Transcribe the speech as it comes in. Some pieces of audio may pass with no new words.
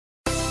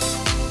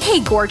Hey,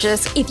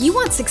 gorgeous. If you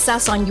want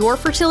success on your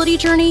fertility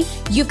journey,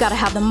 you've got to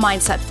have the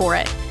mindset for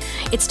it.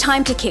 It's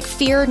time to kick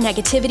fear,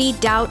 negativity,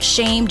 doubt,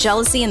 shame,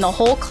 jealousy, and the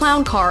whole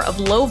clown car of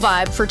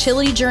low-vibe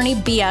fertility journey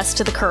BS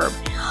to the curb.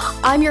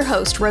 I'm your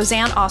host,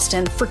 Roseanne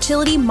Austin,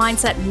 fertility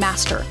mindset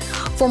master,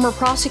 former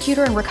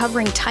prosecutor and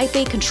recovering type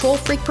A control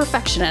freak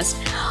perfectionist.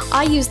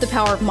 I use the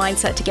power of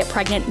mindset to get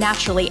pregnant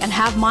naturally and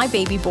have my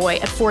baby boy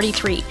at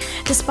 43,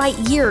 despite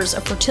years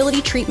of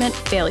fertility treatment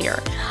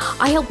failure.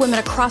 I help women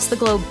across the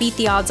globe beat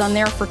the odds on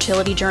their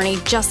fertility journey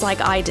just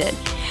like I did.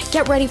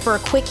 Get ready for a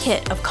quick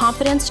hit of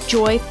confidence,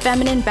 joy,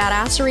 feminine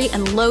badassery,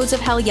 and loads of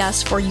hell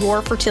yes for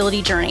your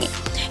fertility journey.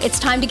 It's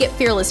time to get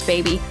fearless,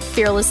 baby.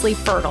 Fearlessly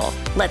fertile.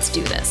 Let's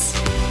do this.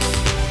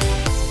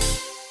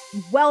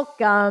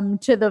 Welcome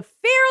to the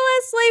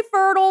Fearlessly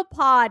Fertile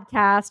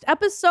Podcast,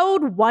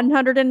 episode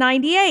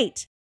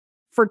 198,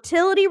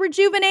 Fertility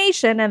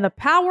Rejuvenation and the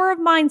Power of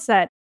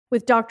Mindset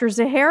with Dr.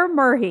 Zaher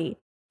Murhi.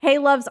 Hey,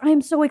 loves,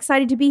 I'm so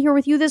excited to be here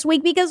with you this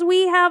week because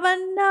we have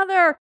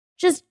another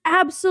just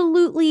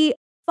absolutely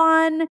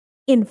fun,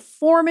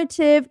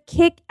 informative,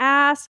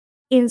 kick-ass,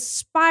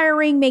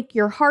 inspiring, make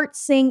your heart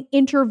sing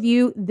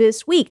interview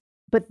this week.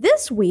 But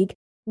this week,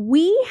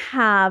 we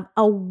have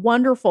a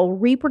wonderful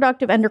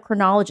reproductive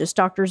endocrinologist,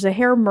 Dr.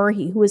 Zaher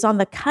Murhi, who is on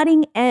the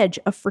cutting edge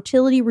of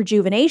fertility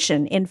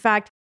rejuvenation. In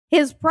fact,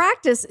 his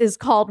practice is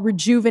called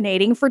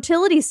Rejuvenating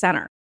Fertility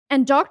Center.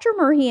 And Dr.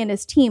 Murhi and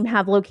his team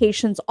have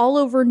locations all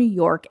over New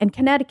York and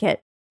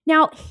Connecticut.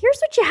 Now, here's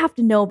what you have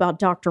to know about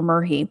Dr.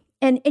 Murhi.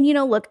 And you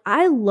know, look,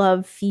 I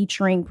love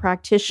featuring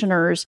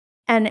practitioners.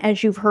 And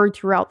as you've heard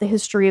throughout the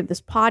history of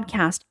this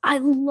podcast, I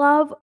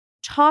love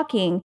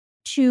talking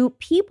to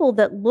people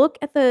that look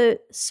at the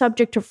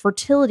subject of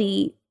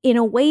fertility in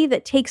a way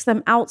that takes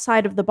them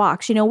outside of the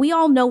box. You know, we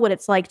all know what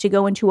it's like to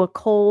go into a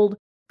cold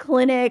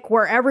clinic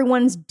where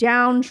everyone's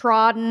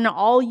downtrodden.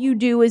 All you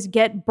do is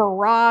get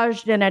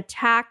barraged and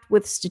attacked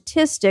with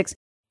statistics.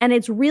 And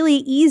it's really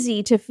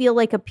easy to feel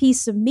like a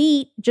piece of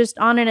meat just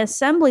on an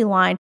assembly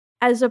line,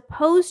 as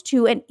opposed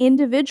to an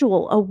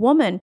individual, a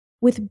woman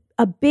with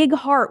a big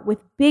heart, with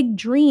big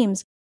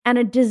dreams, and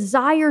a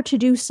desire to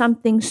do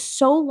something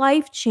so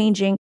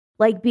life-changing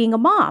like being a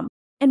mom.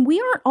 And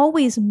we aren't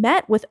always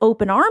met with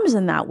open arms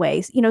in that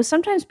way. You know,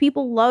 sometimes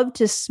people love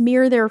to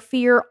smear their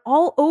fear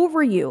all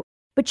over you,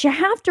 but you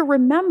have to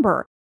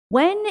remember,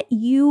 when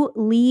you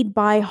lead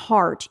by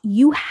heart,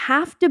 you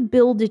have to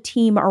build a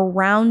team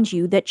around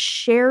you that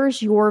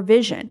shares your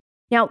vision.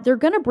 Now, they're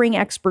going to bring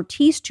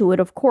expertise to it,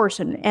 of course,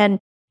 and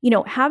you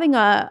know, having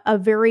a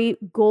very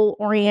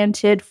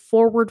goal-oriented,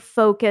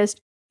 forward-focused,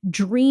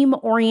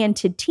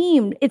 dream-oriented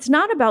team, it's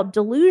not about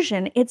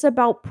delusion, it's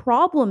about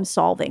problem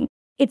solving.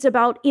 It's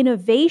about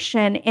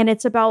innovation, and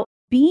it's about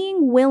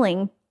being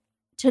willing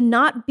to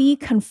not be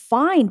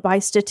confined by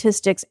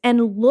statistics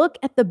and look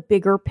at the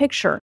bigger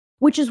picture,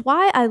 which is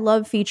why I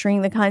love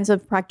featuring the kinds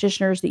of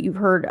practitioners that you've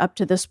heard up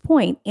to this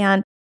point.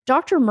 And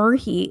Dr.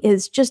 Murhi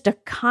is just a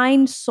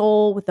kind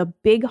soul with a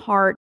big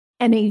heart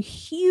and a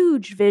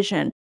huge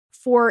vision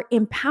for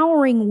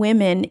empowering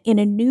women in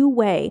a new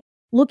way,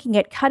 looking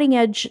at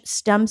cutting-edge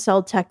stem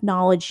cell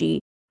technology,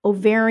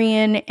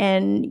 ovarian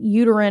and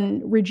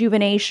uterine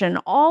rejuvenation,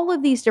 all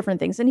of these different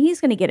things. And he's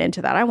going to get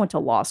into that. I went to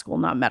law school,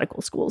 not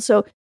medical school.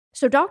 So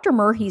Dr.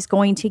 Murhi is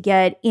going to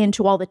get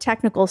into all the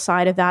technical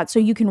side of that so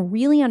you can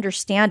really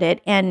understand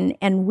it and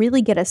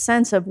really get a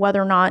sense of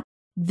whether or not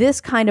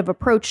this kind of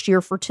approach to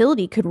your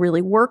fertility could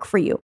really work for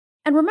you.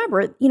 And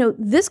remember, you know,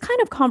 this kind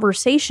of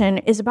conversation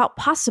is about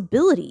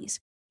possibilities.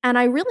 And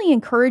I really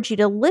encourage you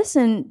to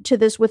listen to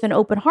this with an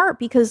open heart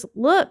because,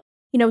 look,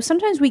 you know,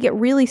 sometimes we get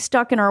really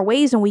stuck in our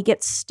ways and we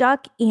get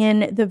stuck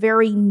in the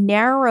very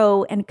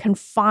narrow and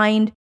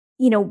confined,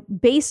 you know,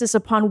 basis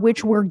upon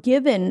which we're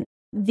given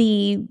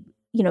the,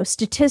 you know,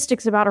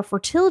 statistics about our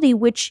fertility,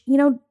 which, you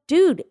know,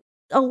 dude,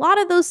 a lot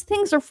of those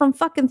things are from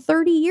fucking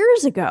 30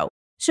 years ago.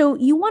 So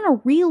you want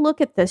to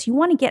relook at this. You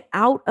want to get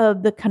out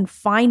of the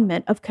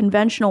confinement of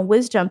conventional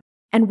wisdom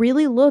and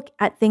really look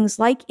at things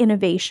like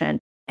innovation.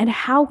 And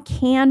how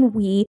can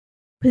we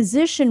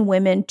position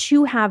women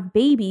to have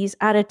babies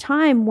at a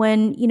time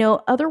when, you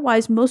know,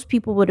 otherwise most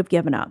people would have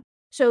given up?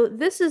 So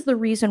this is the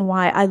reason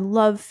why I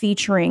love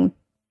featuring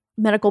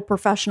medical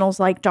professionals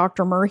like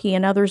Dr. Murhi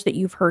and others that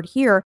you've heard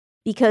here,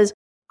 because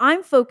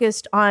I'm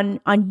focused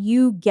on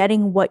you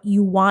getting what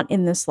you want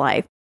in this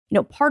life. You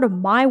know, part of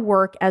my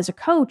work as a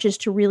coach is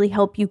to really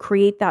help you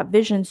create that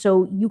vision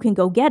so you can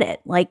go get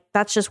it. Like,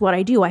 that's just what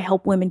I do. I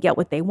help women get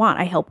what they want.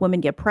 I help women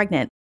get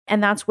pregnant.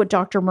 And that's what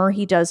Dr.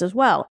 Murhi does as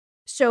well.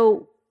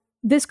 So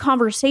this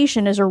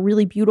conversation is a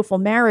really beautiful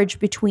marriage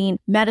between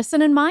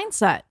medicine and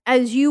mindset.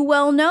 As you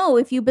well know,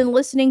 if you've been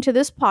listening to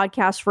this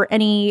podcast for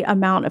any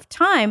amount of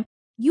time,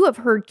 you have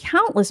heard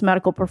countless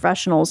medical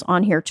professionals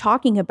on here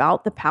talking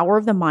about the power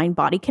of the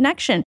mind-body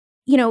connection.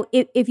 You know,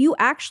 if you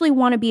actually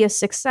want to be a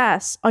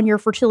success on your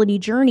fertility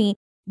journey,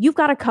 you've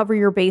got to cover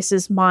your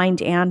bases,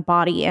 mind and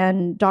body.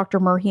 And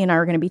Dr. Murhi and I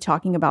are going to be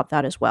talking about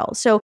that as well.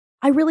 So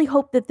I really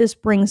hope that this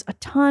brings a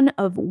ton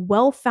of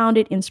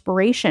well-founded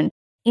inspiration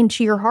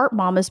into your heart,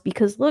 mamas,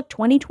 because look,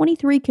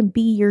 2023 can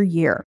be your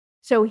year.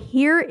 So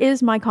here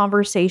is my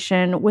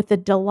conversation with the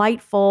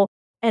delightful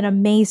and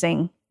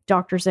amazing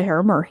Dr.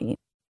 Zahara Murhi.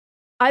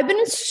 I've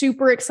been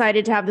super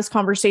excited to have this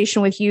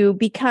conversation with you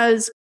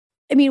because,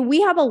 I mean,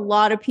 we have a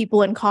lot of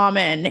people in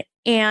common.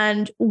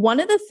 And one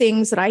of the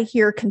things that I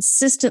hear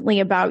consistently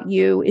about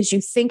you is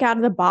you think out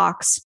of the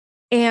box.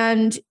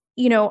 And,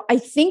 you know, I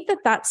think that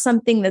that's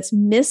something that's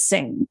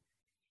missing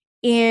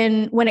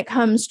when it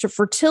comes to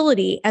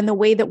fertility, and the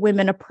way that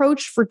women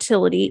approach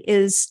fertility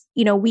is,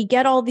 you know, we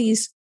get all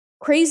these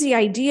crazy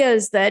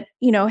ideas that,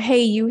 you know,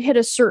 hey, you hit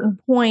a certain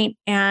point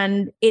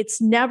and it's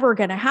never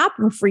going to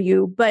happen for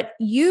you, but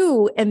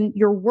you and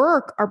your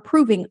work are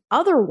proving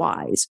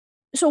otherwise.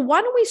 So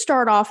why don't we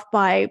start off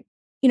by,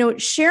 you know,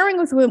 sharing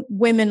with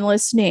women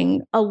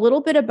listening a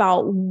little bit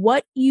about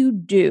what you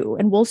do,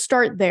 and we'll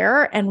start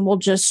there and we'll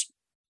just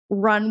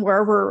run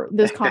wherever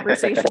this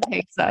conversation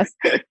takes us.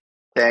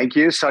 Thank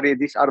you. Sorry,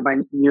 these are my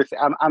new.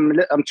 I'm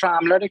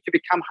learning to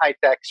become high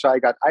tech. So I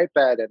got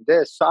iPad and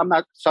this. So I'm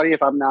not sorry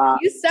if I'm not.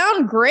 You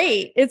sound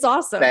great. It's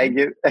awesome. Thank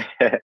you.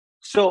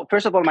 So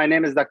first of all, my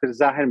name is Dr.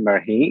 Zahara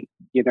Murhi.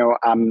 You know,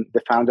 I'm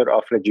the founder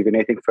of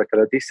Rejuvenating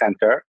Fertility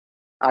Center.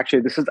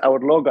 Actually, this is our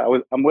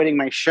logo. I'm wearing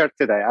my shirt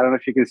today. I don't know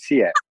if you can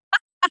see it.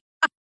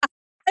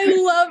 I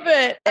love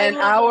it. And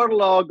our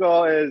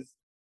logo is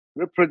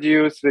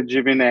reproduce,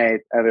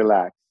 rejuvenate, and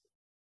relax.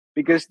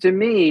 Because to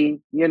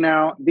me, you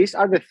know, these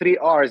are the 3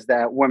 R's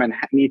that women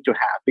need to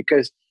have,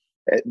 because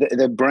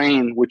the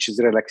brain, which is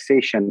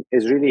relaxation,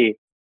 is really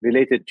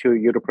related to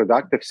your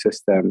reproductive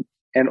system,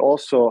 and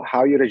also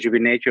how you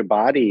rejuvenate your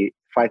body,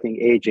 fighting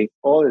aging,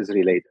 all is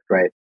related,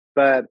 right?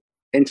 But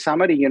in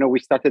summary, you know, we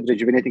started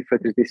Rejuvenating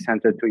Fertility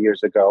Center 2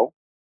 years ago,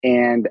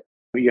 and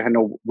you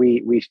know,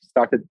 we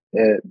started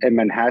in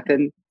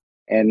Manhattan,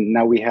 and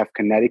now we have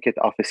Connecticut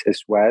office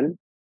as well.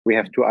 We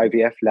have 2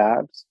 IVF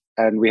labs.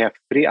 And we have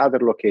 3 other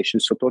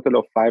locations, so total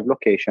of 5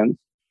 locations,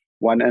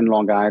 1 in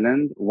Long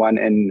Island, 1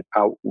 in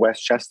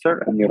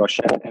Westchester and New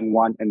Rochelle, and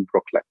 1 in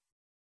Brooklyn.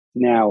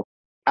 Now,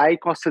 I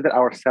consider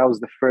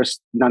ourselves the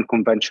first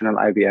non-conventional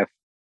IVF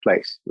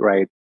place,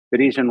 right? The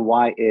reason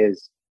why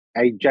is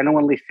I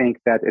genuinely think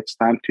that it's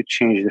time to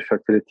change the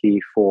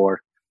fertility or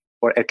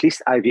at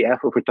least IVF,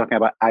 if we're talking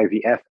about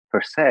IVF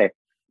per se,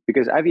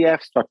 because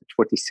IVF started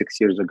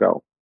 46 years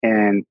ago.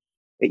 And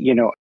you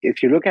know,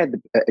 if you look,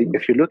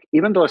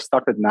 even though it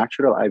started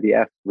natural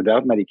IVF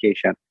without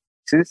medication,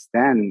 since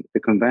then,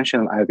 the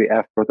conventional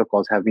IVF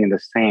protocols have been the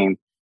same,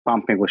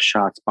 pumping with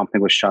shots.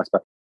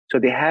 But so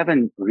they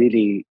haven't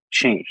really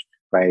changed,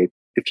 right?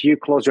 If you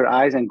close your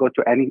eyes and go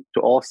to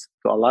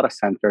a lot of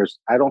centers,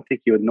 I don't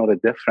think you would know the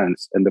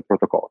difference in the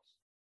protocols.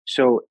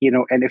 So, you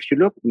know, and if you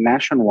look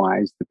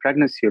nationwide, the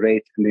pregnancy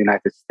rate in the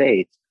United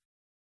States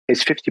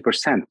is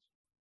 50%.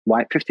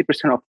 Why?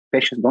 50% of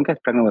patients don't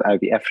get pregnant with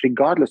IVF,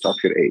 regardless of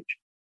your age.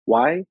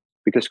 Why?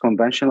 Because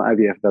conventional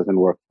IVF doesn't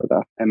work for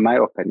that, in my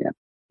opinion.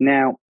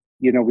 Now,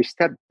 you know, we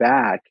stepped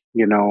back,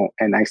 you know,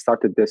 and I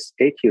started this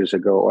 8 years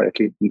ago, or at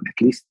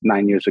least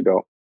 9 years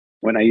ago,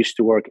 when I used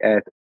to work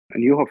at a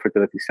New Hope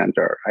Fertility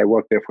Center. I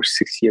worked there for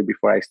 6 years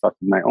before I started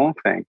my own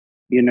thing.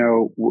 You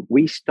know,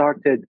 we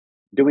started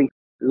doing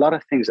a lot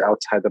of things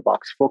outside the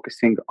box,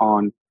 focusing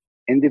on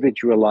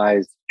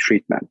individualized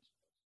treatment.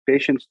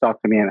 Patients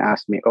talk to me and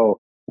ask me, oh,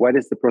 what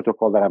is the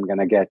protocol that I'm going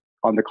to get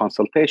on the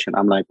consultation?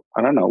 I'm like,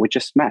 I don't know. We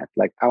just met.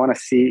 Like, I want to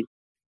see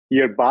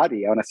your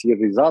body. I want to see your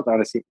results. I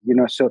want to see, you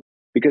know, so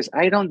because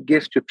I don't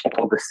give to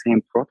people the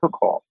same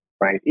protocol,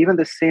 right? Even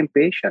the same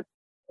patient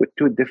with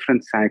 2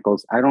 different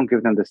cycles, I don't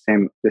give them the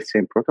same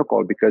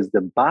protocol, because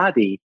the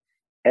body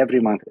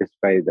every month is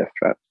very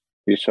different.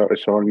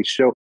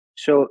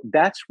 So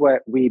that's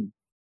what we,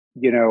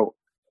 you know,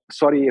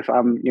 sorry if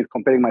I'm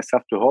comparing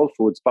myself to Whole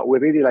Foods, but we're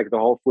really like the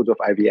Whole Foods of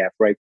IVF,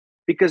 right?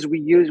 Because we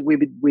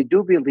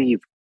do believe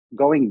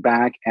going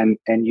back and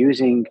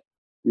using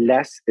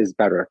less is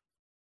better.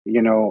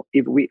 You know,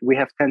 if we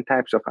have 10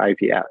 types of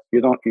IVF.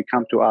 You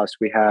come to us,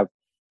 we have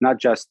not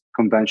just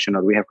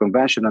conventional, we have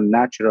conventional,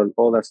 natural,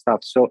 all that stuff.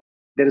 So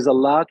there is a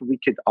lot we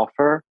could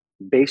offer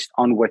based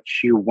on what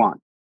you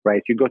want,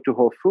 right? You go to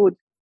Whole Foods,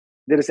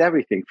 there is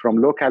everything from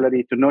low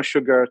calorie to no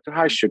sugar to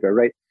high sugar,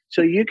 right?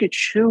 So you could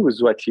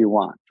choose what you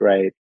want,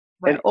 right?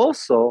 And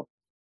also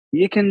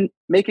you can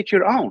make it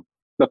your own.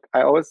 Look,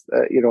 I always,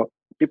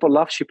 people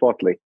love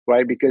Chipotle,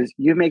 right? Because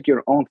you make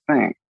your own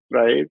thing,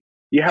 right?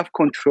 You have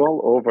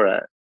control over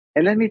it.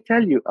 And let me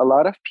tell you, a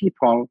lot of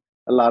people,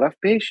 a lot of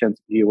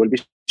patients, you will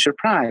be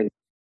surprised.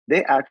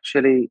 They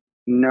actually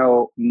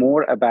know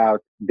more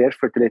about their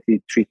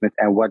fertility treatment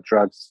and what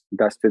drugs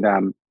does to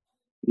them,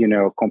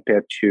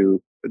 compared to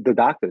the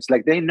doctors.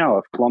 Like, they know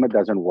if Clomid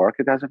doesn't work,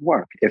 it doesn't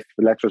work. If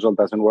letrozole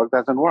doesn't work,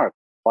 doesn't work.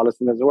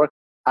 Follistin doesn't work.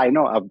 I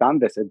know, I've done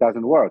this, it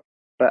doesn't work.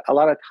 But a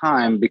lot of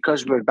time,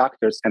 because we're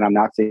doctors, and I'm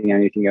not saying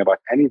anything about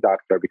any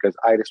doctor, because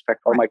I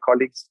respect all my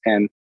colleagues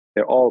and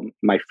they're all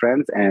my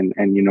friends, and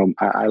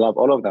I love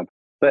all of them.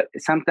 But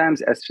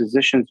sometimes as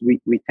physicians, we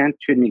tend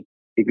to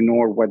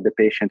ignore what the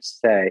patients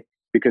say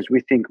because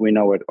we think we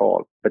know it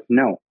all. But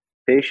no,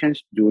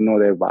 patients do know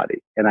their body.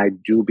 And I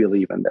do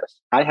believe in this.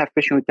 I have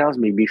patients who tells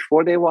me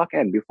before they walk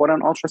in, before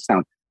an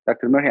ultrasound,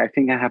 Dr. Murray, I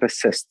think I have a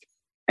cyst.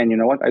 And you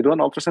know what? I do an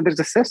ultrasound, there's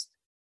a cyst.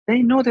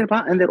 They know their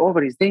body and their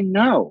ovaries. They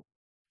know.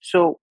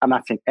 So I'm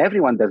not saying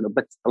everyone does know,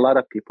 but a lot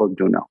of people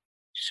do know.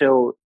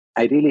 So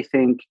I really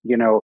think,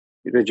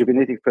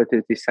 Rejuvenating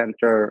Fertility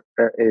Center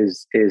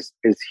is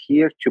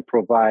here to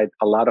provide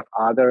a lot of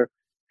other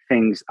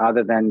things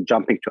other than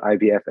jumping to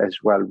IVF as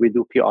well. We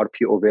do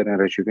PRP ovarian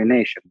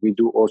rejuvenation. We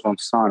do ozone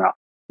sauna.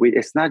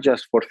 It's not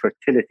just for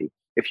fertility.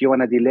 If you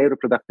want to delay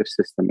reproductive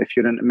system, if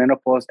you're in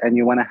menopause and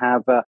you want to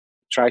have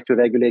try to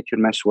regulate your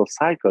menstrual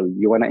cycle,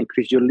 you want to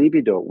increase your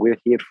libido, we're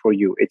here for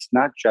you. It's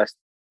not just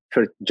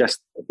for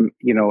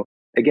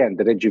again,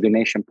 the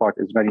rejuvenation part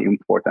is very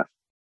important.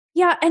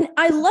 Yeah. And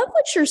I love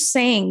what you're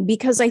saying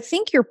because I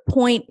think your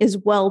point is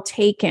well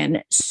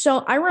taken. So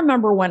I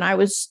remember when I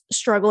was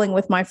struggling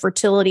with my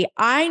fertility,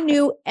 I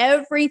knew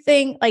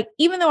everything. Like,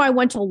 even though I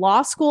went to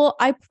law school,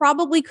 I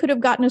probably could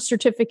have gotten a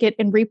certificate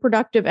in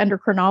reproductive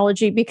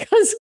endocrinology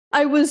because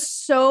I was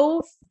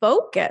so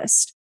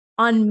focused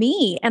on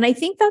me. And I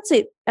think that's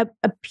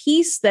a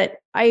piece that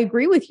I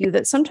agree with you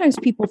that sometimes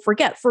people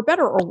forget, for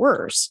better or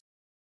worse,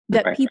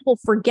 that right. People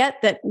forget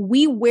that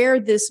we wear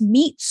this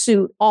meat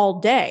suit all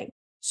day.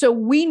 So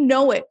we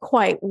know it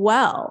quite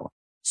well.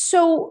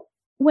 So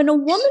when a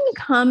woman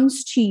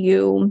comes to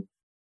you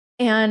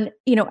and,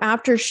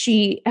 after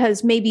she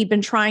has maybe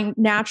been trying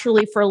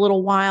naturally for a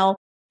little while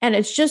and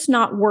it's just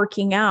not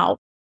working out,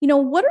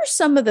 what are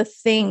some of the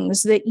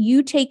things that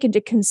you take into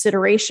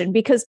consideration?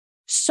 Because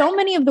so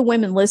many of the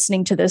women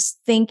listening to this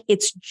think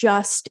it's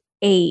just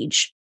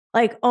age.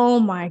 Like,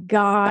 oh my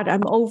God,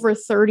 I'm over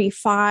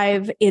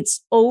 35.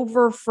 It's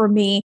over for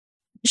me.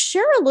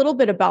 Share a little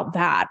bit about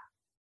that.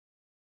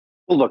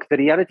 Well, look, the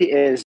reality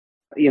is,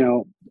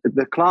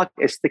 the clock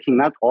is ticking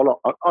not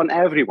all on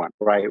everyone,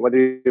 right?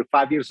 Whether you're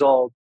 5 years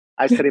old,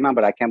 I still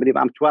remember, I can't believe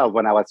I'm 12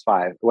 when I was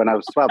 5. When I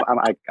was 12,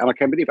 I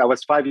can't believe I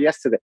was 5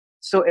 yesterday.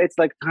 So it's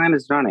like time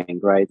is running,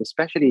 right?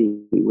 Especially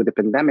with the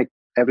pandemic,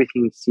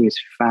 everything seems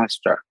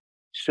faster.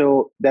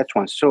 So that's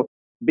one. So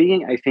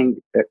being, I think,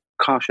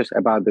 cautious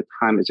about the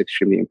time is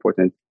extremely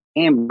important.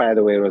 And by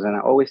the way, Rosanna,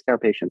 I always tell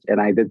patients, and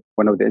I did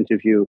one of the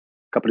interview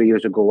a couple of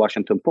years ago,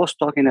 Washington Post,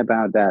 talking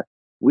about that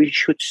we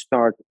should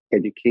start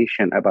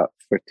education about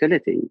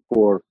fertility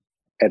or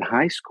at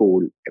high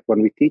school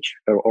when we teach,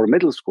 or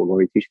middle school when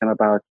we teach them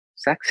about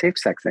sex, safe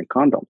sex and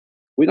condoms.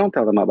 We don't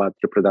tell them about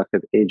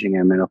reproductive aging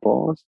and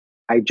menopause.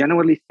 I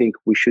generally think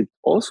we should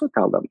also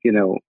tell them,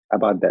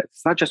 about that.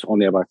 It's not just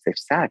only about safe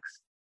sex,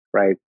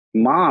 right?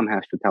 Mom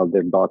has to tell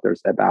their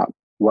daughters about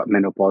what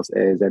menopause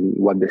is and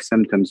what the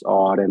symptoms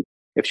are. And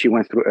if she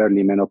went through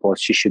early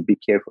menopause, she should be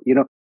careful.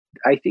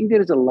 I think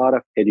there is a lot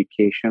of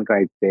education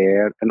right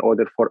there in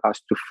order for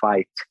us to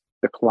fight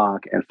the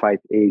clock and fight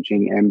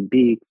aging and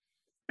be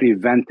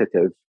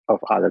preventative of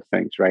other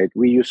things, right?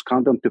 We use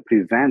condom to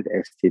prevent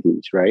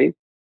STDs, right?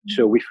 Mm-hmm.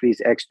 So we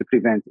freeze eggs to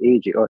prevent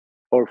aging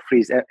or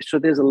freeze eggs. So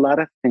there's a lot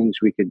of things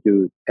we could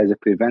do as a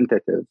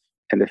preventative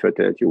in the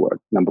fertility world,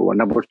 number one.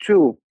 Number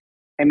two,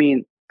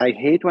 I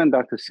hate when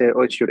doctors say,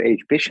 oh, it's your age.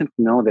 Patients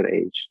know their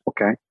age,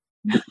 okay?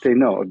 They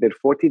know. If they're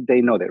 40,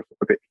 they know they're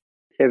 40.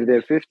 If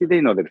they're 50,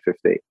 they know they're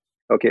 50.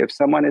 Okay, if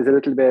someone is a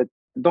little bit,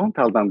 don't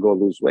tell them go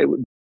lose weight.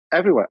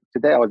 Everyone.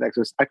 Today I was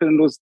exercising. I couldn't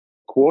lose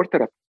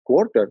quarter.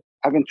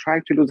 I've been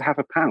trying to lose half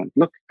a pound.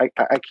 Look, I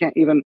can't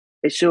even.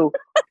 So,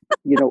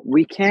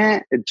 we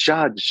can't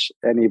judge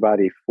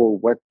anybody for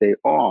what they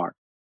are.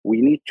 We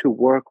need to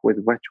work with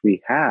what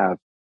we have.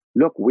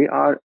 Look, we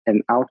are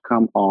an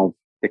outcome of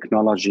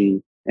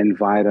technology,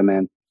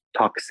 environment,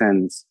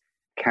 toxins,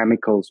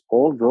 chemicals.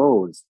 All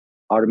those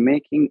are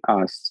making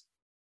us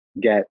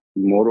get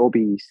more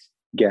obese,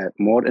 get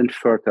more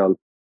infertile.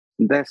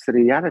 That's the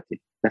reality.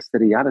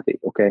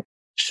 Okay.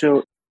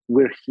 So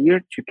we're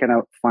here to kind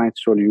of find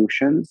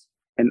solutions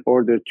in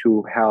order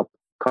to help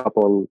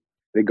couple,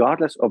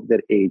 regardless of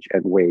their age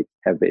and weight,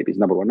 have babies.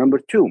 Number one. Number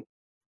two,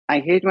 I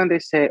hate when they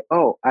say,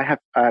 oh, I have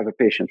a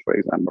patient, for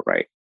example,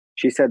 right?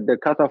 She said the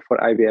cutoff for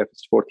IVF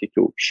is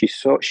 42.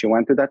 She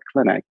went to that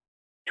clinic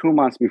 2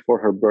 months before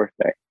her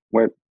birthday.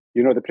 Well,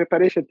 the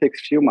preparation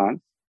takes a few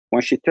months.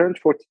 When she turned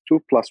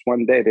 42 plus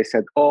 1 day, they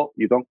said, oh,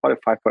 you don't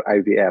qualify for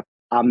IVF.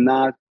 I'm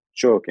not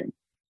joking.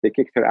 They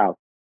kicked her out.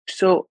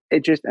 So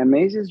it just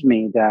amazes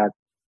me that,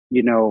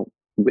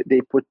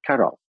 they put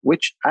cutoff,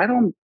 which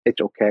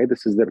it's okay.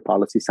 This is their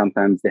policy.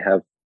 Sometimes they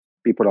have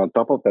people on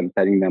top of them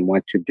telling them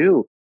what to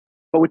do.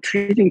 But we're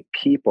treating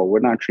people. We're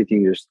not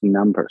treating just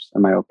numbers,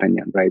 in my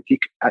opinion, right?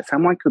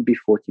 Someone could be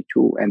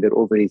 42 and their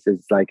ovaries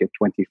is like at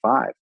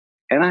 25.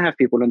 And I have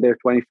people in their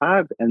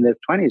 25 and their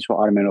 20s who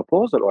are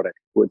menopausal already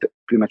with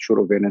premature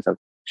ovarian cell.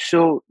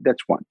 So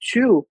that's one.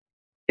 Two,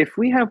 if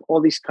we have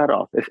all these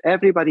cutoff, if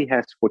everybody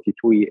has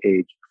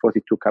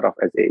 42 cutoff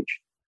as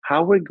age,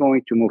 how we're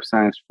going to move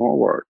science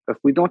forward? If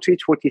we don't treat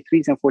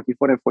 43s and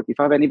 44 and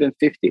 45 and even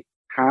 50,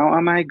 how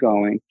am I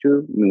going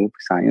to move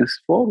science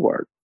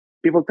forward?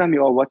 People tell me,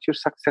 oh, what's your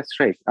success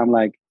rate? I'm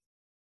like,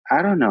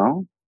 I don't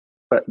know,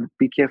 but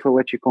be careful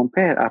what you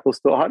compare, apples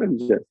to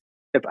oranges.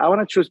 If I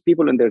want to choose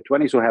people in their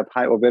 20s who have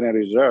high ovarian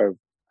reserve,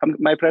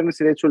 my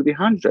pregnancy rates will be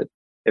 100.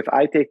 If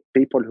I take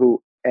people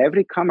who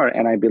every comer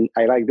and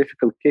I like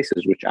difficult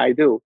cases, which I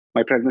do,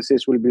 my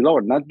pregnancies will be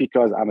lower, not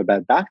because I'm a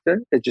bad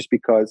doctor. It's just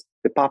because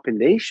the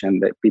population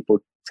that people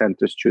tend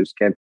to choose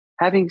can.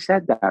 Having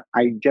said that,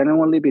 I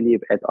genuinely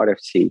believe at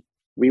RFC,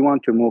 we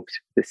want to move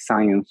the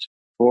science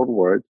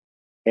forward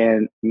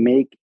and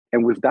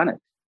we've done it,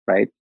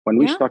 right? When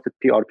we started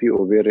PRP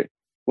ovarian,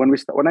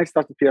 when I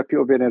started PRP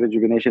ovarian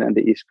rejuvenation on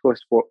the East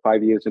Coast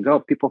 5 years ago,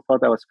 people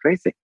thought I was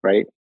crazy,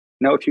 right?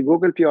 Now, if you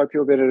Google PRP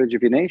ovarian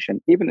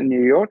rejuvenation, even in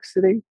New York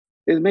City,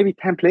 there's maybe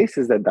 10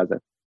 places that does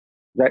it,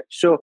 right?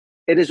 So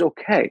it is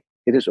okay.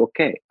 It is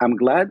okay. I'm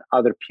glad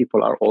other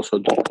people are also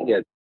doing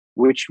it,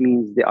 which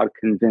means they are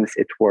convinced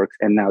it works,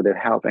 and now they're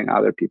helping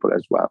other people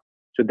as well.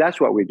 So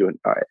that's what we're doing.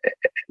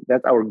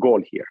 That's our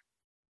goal here.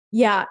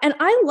 Yeah. And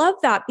I love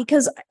that,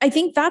 because I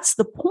think that's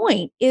the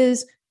point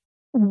is,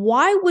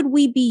 why would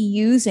we be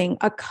using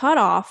a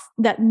cutoff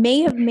that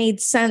may have made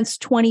sense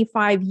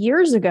 25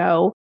 years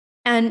ago?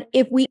 And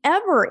if we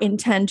ever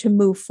intend to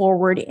move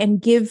forward and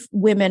give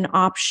women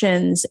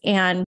options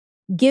and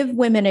give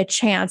women a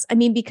chance, I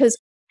mean, because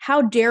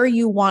how dare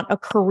you want a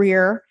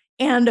career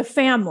and a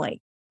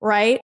family,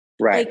 right?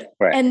 Right.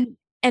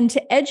 And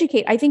to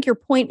educate, I think your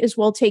point is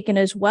well taken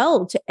as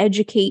well, to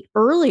educate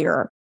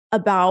earlier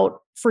about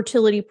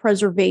fertility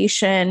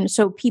preservation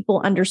so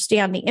people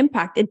understand the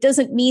impact. It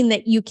doesn't mean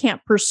that you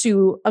can't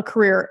pursue a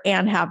career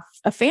and have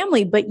a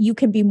family, but you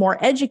can be more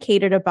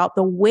educated about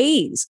the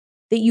ways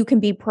that you can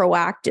be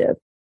proactive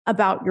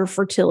about your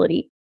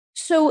fertility.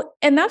 So,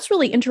 and that's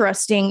really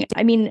interesting.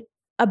 I mean,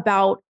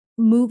 about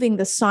moving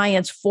the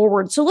science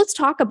forward. So let's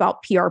talk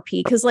about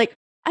PRP, because I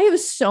have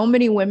so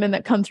many women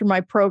that come through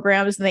my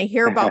programs and they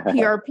hear about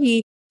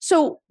PRP.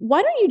 So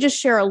why don't you just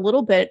share a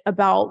little bit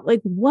about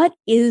what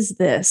is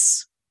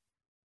this?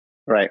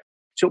 Right.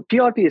 So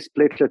PRP is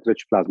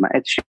platelet-rich plasma.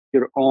 It's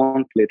your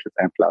own platelets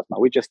and plasma.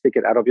 We just take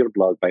it out of your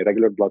blood by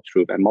regular blood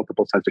tube and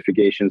multiple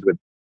centrifugations with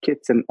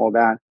kits and all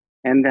that.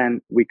 And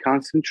then we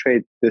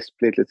concentrate this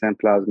platelets and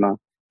plasma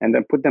and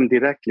then put them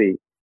directly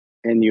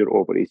in your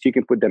ovaries. You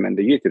can put them in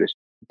the uterus.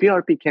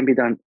 PRP can be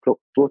done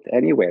both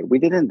anywhere. We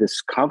didn't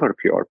discover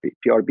PRP.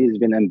 PRP has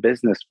been in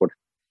business for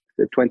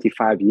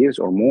 25 years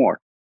or more.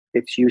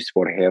 It's used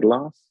for hair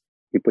loss.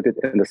 You put it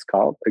in the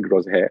scalp, it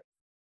grows hair.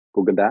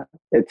 Google that.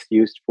 It's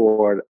used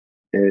for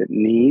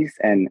knees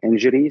and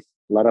injuries.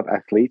 A lot of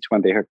athletes,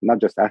 when they hurt, not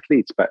just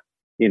athletes, but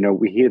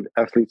we hear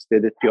athletes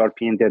did the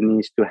PRP in their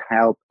knees to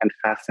help and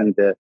fasten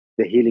the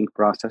healing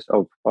process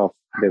of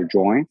their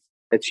joints.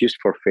 It's used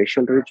for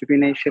facial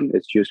rejuvenation.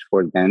 It's used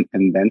for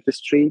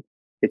dentistry.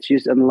 It's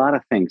used in a lot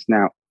of things.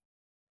 Now,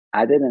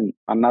 I'm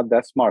not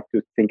that smart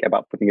to think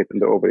about putting it in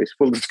the ovaries,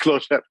 full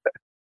disclosure.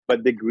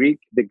 But the Greek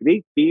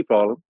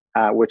people,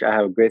 which I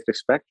have great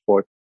respect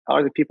for,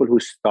 are the people who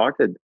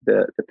started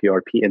the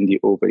PRP in the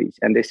ovaries.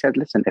 And they said,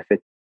 listen,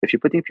 if you're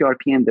putting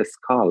PRP in the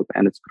scalp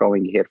and it's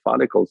growing hair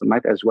follicles, you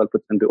might as well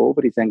put in the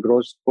ovaries and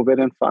grows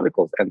ovarian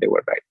follicles. And they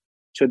were right.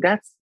 So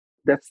that's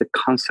the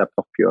concept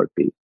of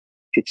PRP.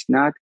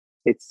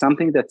 It's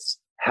something that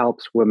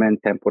helps women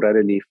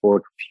temporarily for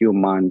a few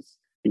months,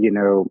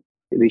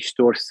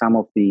 restore some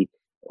of the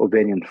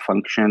ovarian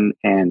function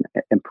and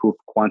improve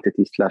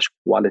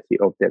quantity/quality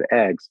of their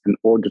eggs in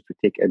order to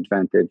take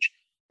advantage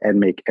and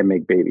make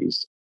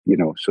babies.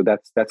 So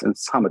that's in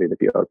summary the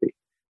PRP.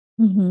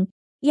 Mm-hmm.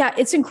 Yeah,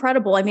 it's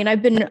incredible. I mean,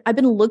 I've been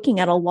looking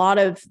at a lot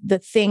of the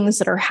things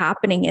that are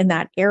happening in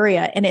that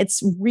area, and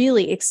it's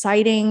really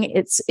exciting.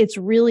 It's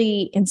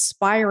really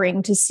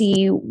inspiring to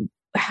see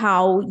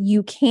how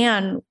you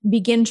can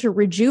begin to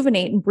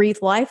rejuvenate and breathe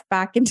life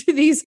back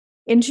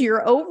into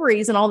your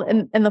ovaries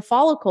and the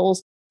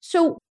follicles.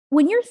 So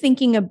when you're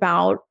thinking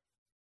about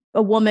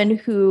a woman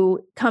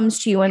who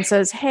comes to you and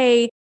says,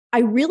 "Hey, I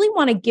really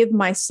want to give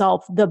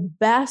myself the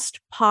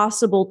best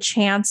possible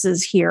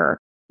chances here."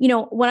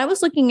 When I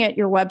was looking at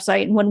your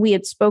website and when we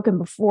had spoken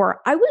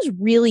before, I was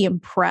really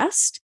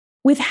impressed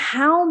with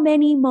how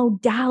many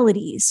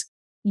modalities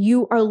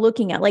you are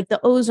looking at, like the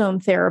ozone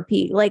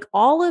therapy, like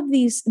all of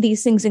these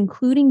things,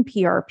 including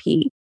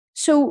PRP.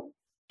 So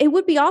it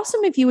would be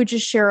awesome if you would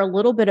just share a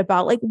little bit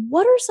about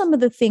what are some of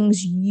the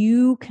things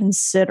you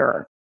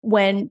consider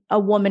when a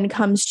woman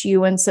comes to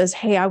you and says,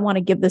 "Hey, I want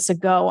to give this a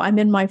go. I'm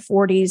in my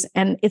 40s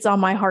and it's on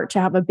my heart to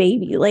have a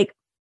baby."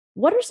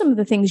 What are some of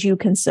the things you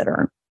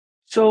consider?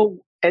 So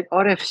at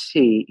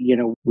RFC,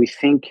 we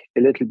think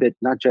a little bit,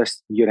 not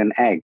just you're an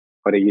egg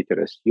or a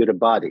uterus, you're a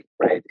body,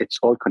 right? It's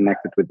all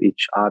connected with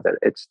each other.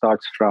 It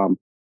starts from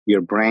your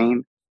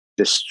brain,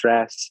 the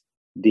stress,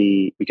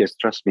 because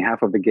trust me,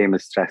 half of the game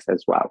is stress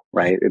as well,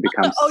 right? It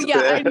becomes. Oh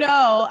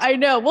yeah, I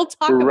know. We'll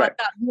talk about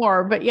that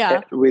more, but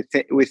yeah. We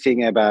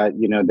think about,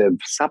 the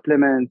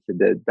supplements,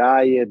 the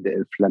diet, the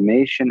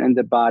inflammation in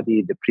the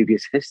body, the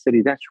previous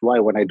history. That's why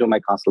when I do my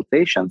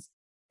consultations,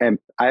 and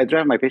I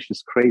drive my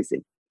patients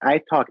crazy. I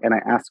talk and I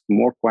ask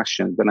more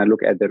questions than I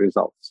look at the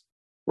results,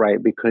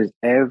 right? Because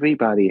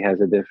everybody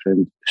has a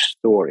different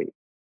story.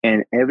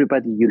 And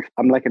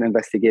I'm like an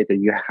investigator.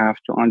 You have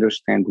to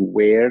understand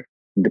where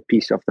the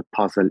piece of the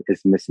puzzle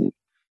is missing.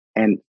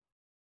 And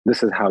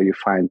this is how you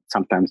find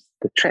sometimes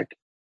the trick.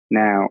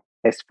 Now,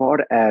 as far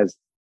as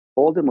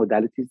all the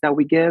modalities that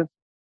we give,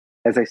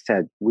 as I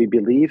said, we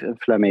believe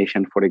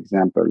inflammation, for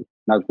example,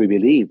 not we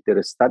believe, there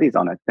are studies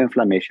on it.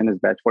 Inflammation is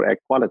bad for egg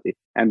quality.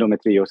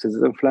 Endometriosis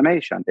is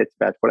inflammation. It's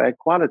bad for egg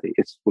quality.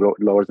 It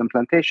lowers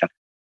implantation.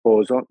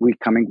 Also, we're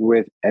coming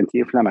with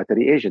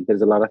anti-inflammatory agent.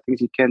 There's a lot of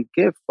things you can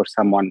give for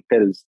someone,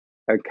 pills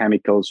and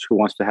chemicals who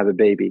wants to have a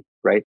baby,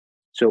 right?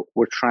 So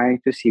we're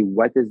trying to see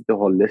what is the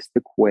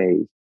holistic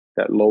way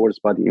that lowers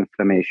body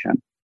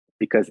inflammation,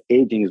 because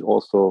aging is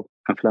also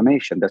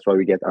inflammation. That's why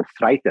we get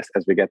arthritis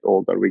as we get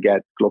older. We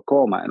get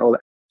glaucoma and all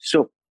that.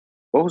 So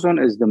ozone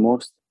is the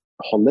most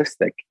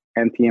holistic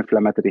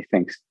anti-inflammatory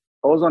things.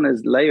 Ozone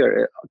is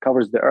layer, it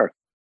covers the earth.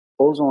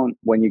 Ozone,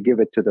 when you give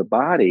it to the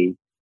body,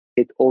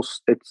 it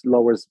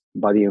lowers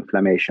body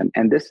inflammation.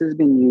 And this has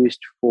been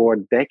used for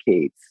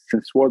decades.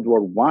 Since World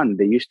War I,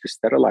 they used to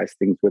sterilize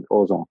things with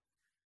ozone,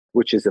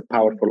 which is a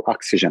powerful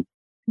oxygen.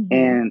 Mm-hmm.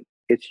 And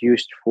it's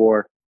used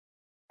for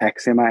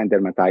eczema and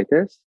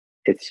dermatitis.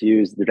 It's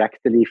used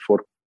rectally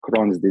for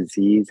Crohn's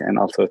disease and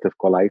ulcerative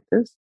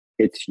colitis.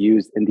 It's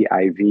used in the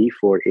IV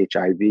for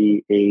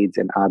HIV, AIDS,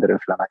 and other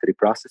inflammatory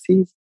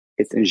processes.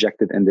 It's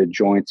injected in the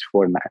joints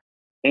for that.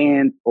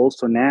 And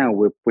also now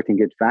we're putting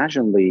it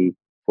vaginally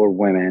for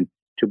women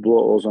to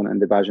blow ozone in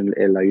the vaginal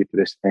area,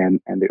 uterus, and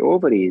the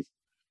ovaries,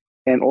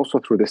 and also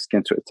through the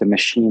skin. So it's a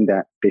machine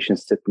that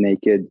patients sit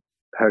naked.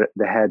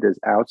 The head is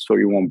out, so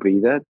you won't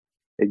breathe it.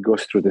 It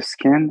goes through the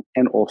skin,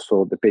 and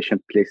also the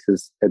patient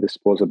places a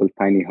disposable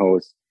tiny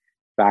hose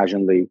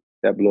vaginally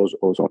that blows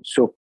ozone.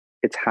 So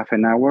it's half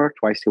an hour,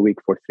 twice a week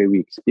for 3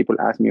 weeks. People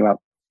ask me,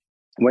 well,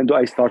 when do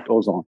I start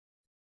ozone?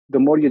 The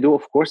more you do,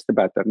 of course, the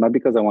better. Not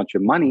because I want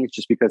your money. It's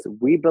just because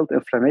we built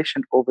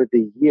inflammation over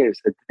the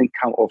years. It didn't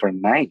come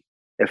overnight.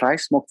 If I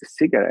smoked a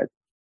cigarette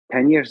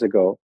 10 years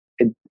ago,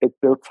 it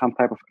built some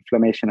type of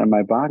inflammation in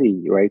my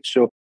body, right?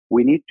 So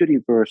we need to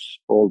reverse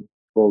all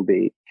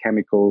the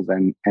chemicals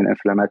and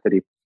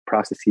inflammatory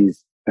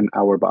processes in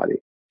our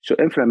body. So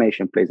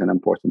inflammation plays an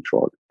important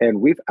role.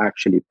 And we've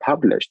actually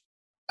published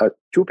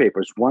 2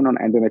 papers, one on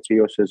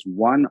endometriosis,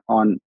 one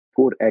on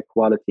poor egg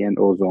quality and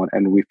ozone.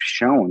 And we've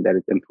shown that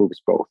it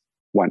improves both.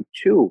 1,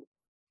 2,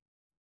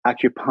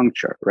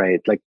 acupuncture, right?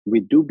 Like we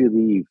do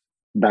believe,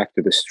 back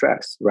to the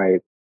stress,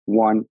 right?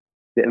 1,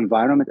 the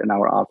environment in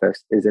our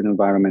office is an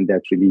environment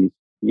that really,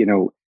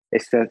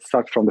 it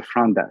starts from the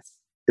front desk.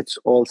 It's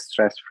all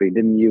stress-free,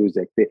 the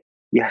music.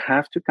 You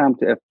have to come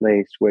to a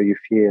place where you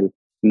feel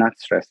not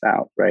stressed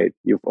out, right?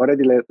 You've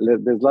already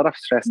there's a lot of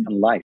stress in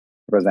life,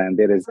 Roseanne.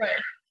 There is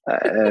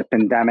a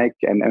pandemic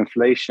and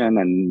inflation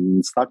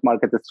and stock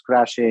market is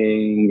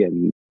crashing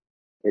and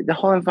the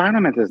whole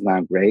environment is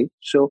not great.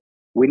 So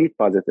we need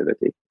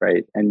positivity,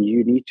 right? And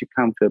you need to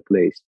come to a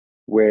place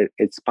where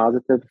it's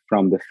positive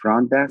from the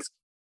front desk,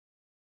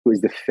 who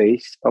is the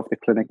face of the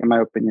clinic, in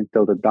my opinion,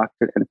 till the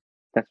doctor. And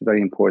that's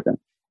very important.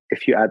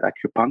 If you add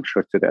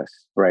acupuncture to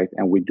this, right?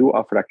 And we do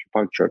offer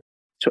acupuncture.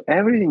 So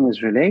everything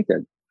is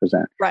related,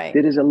 Roseanne. Right.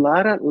 There is a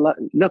lot of,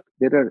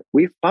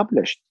 we've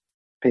published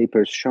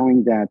papers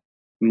showing that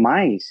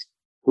mice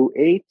who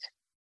ate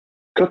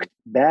cooked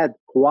bad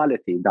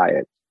quality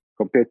diet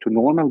compared to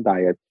normal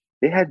diet,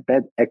 they had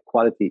bad egg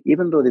quality,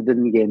 even though they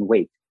didn't gain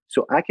weight.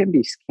 So I can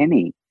be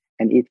skinny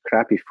and eat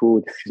crappy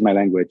food, excuse my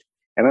language,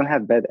 and I'll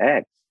have bad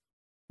eggs.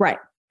 Right.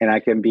 And I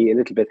can be a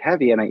little bit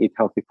heavy and I eat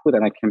healthy food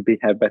and I can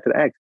have better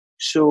eggs.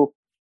 So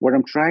what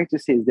I'm trying to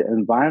say is the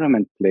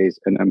environment plays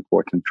an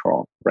important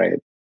role, right?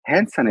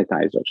 Hand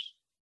sanitizers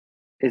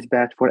is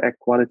bad for egg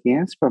quality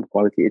and sperm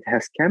quality. It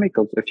has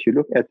chemicals. If you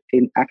look at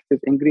inactive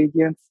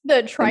ingredients.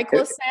 The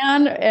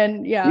triclosan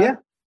and Yeah.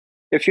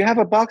 If you have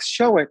a box,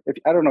 show it.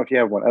 I don't know if you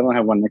have one. I don't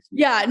have one next to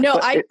me. Yeah, no,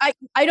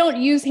 I don't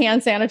use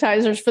hand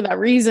sanitizers for that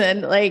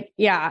reason. Like,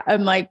 yeah,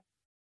 I'm like,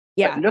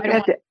 yeah. Look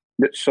at it.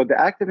 So the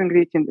active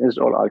ingredient is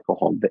all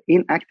alcohol. The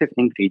inactive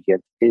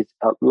ingredient is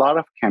a lot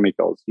of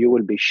chemicals. You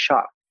will be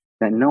shocked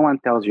that no one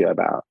tells you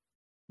about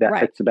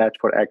that. It's bad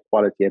for egg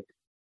quality.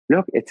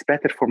 Look, it's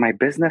better for my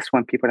business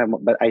when people have,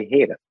 but I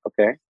hate it.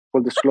 Okay.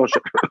 Full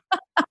disclosure.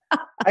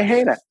 I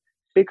hate it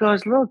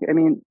because look, I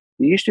mean,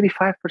 it used to be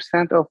 5%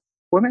 of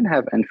women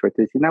have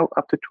infertility, now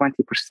up to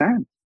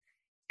 20%.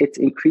 It's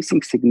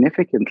increasing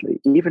significantly.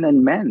 Even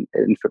in men,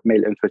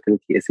 male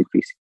infertility is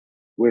increasing.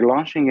 We're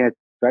launching it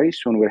very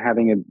soon. We're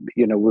having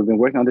we've been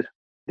working on this,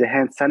 the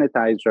hand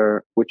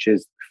sanitizer, which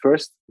is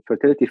first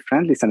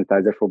fertility-friendly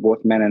sanitizer for both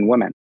men and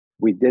women.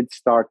 We did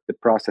start the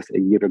process a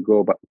year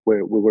ago, but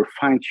we were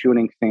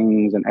fine-tuning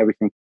things and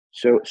everything.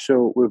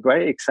 So we're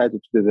very excited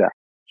to do that.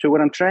 So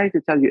what I'm trying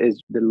to tell you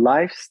is the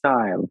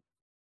lifestyle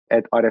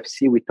at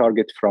RFC, we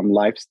target from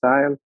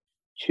lifestyle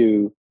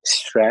to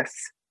stress,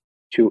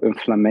 to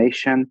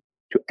inflammation,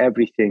 to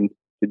everything,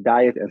 to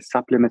diet and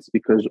supplements,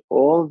 because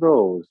all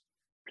those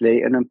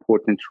play an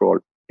important role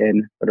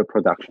in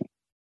reproduction.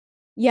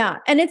 Yeah.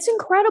 And it's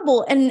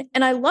incredible. And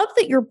I love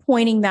that you're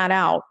pointing that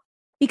out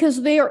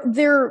because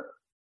they're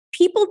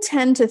people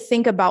tend to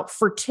think about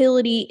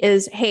fertility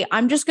is, hey,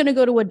 I'm just going to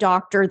go to a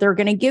doctor. They're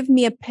going to give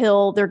me a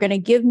pill. They're going to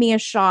give me a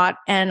shot,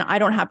 and I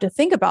don't have to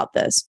think about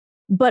this.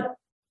 But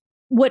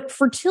what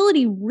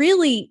fertility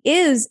really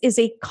is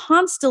a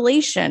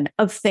constellation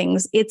of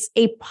things. It's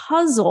a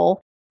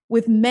puzzle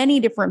with many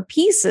different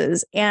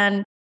pieces.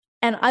 And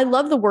I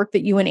love the work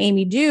that you and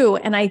Amy do.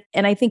 And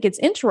I think it's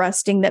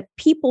interesting that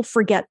people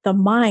forget the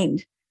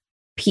mind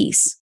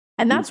piece.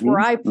 And that's where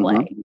I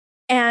play.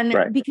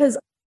 And because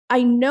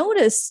I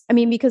notice,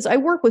 because I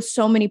work with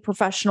so many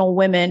professional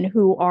women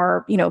who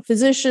are,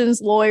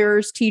 physicians,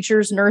 lawyers,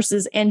 teachers,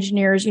 nurses,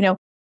 engineers,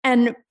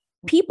 and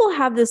people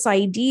have this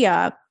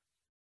idea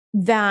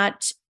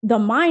that the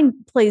mind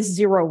plays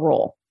zero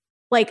role.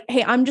 Like,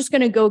 hey, I'm just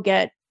going to go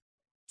get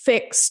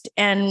fixed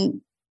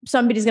and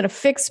somebody's going to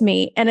fix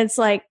me. And it's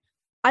like,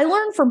 I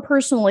learned from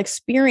personal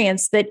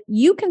experience that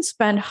you can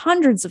spend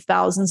hundreds of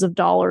thousands of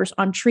dollars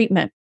on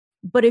treatment.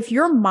 But if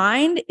your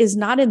mind is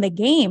not in the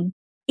game,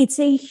 it's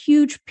a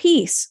huge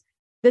piece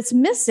that's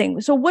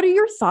missing. So what are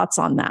your thoughts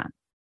on that?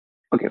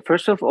 Okay,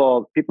 first of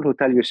all, people who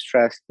tell you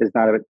stress is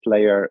not a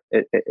player,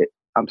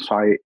 I'm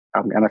sorry,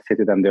 I'm going to say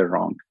to them they're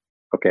wrong.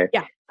 Okay.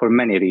 Yeah. For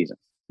many reasons.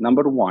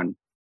 Number one,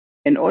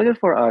 in order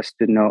for us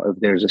to know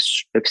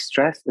if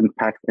stress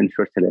impacts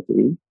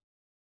infertility,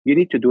 you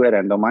need to do a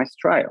randomized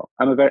trial.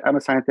 I'm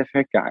a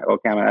scientific guy.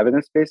 Okay. I'm an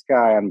evidence-based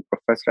guy. I'm a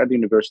professor at the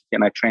university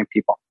and I train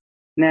people.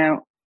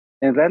 Now,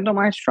 in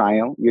randomized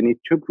trial, you need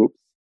two groups,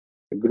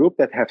 a group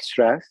that have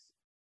stress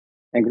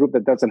and a group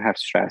that doesn't have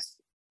stress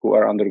who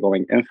are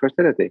undergoing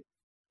infertility.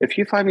 If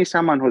you find me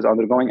someone who's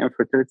undergoing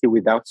infertility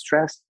without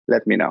stress,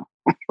 let me know.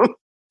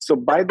 So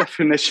by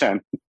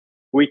definition,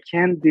 we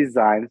can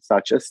design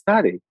such a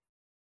study.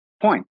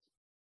 Point.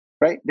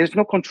 Right? There's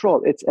no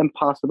control. It's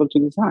impossible to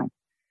design.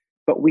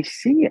 But we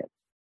see it.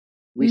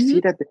 We see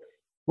that.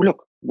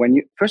 Look,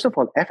 first of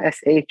all,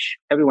 FSH,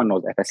 everyone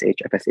knows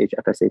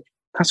FSH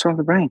comes from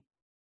the brain.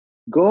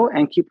 Go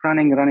and keep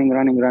running.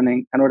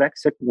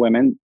 Anorexic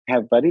women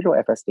have very low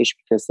FSH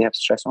because they have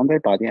stress on their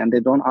body and they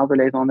don't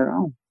ovulate on their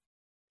own.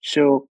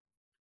 So,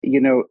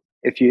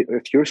 if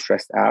you're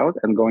stressed out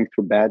and going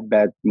through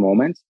bad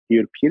moments,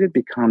 your period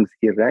becomes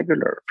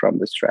irregular from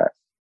the stress.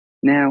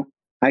 Now,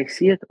 I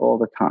see it all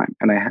the time.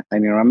 And I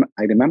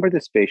remember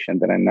this patient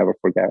that I never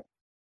forget.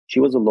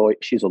 She's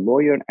a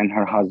lawyer and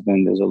her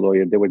husband is a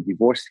lawyer. They were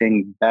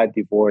divorcing, bad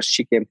divorce.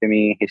 She came to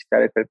me,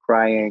 hysterical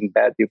crying,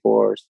 bad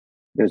divorce.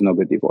 There's no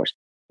good divorce.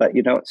 But,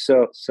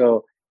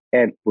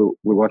 and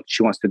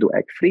she wants to do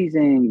egg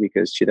freezing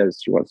because she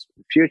wants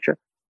the future.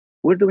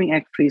 We're doing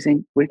egg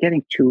freezing. We're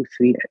getting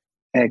 2-3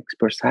 eggs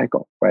per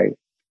cycle, right?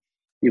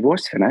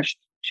 Divorce finished.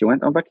 She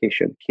went on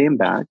vacation, came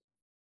back.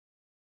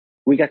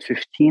 We got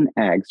 15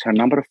 eggs. Her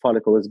number of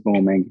follicles is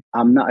booming.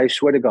 I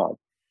swear to God,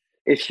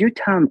 if you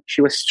tell me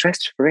she was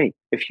stress-free,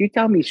 if you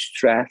tell me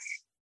stress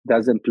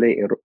doesn't play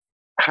a role,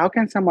 how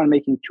can someone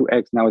making 2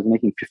 eggs now is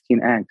making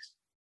 15 eggs?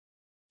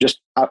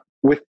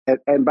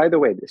 And by the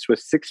way, this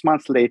was 6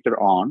 months later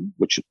on,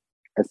 which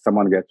as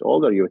someone gets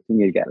older, you think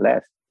you get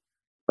less.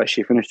 But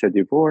she finished her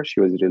divorce. She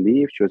was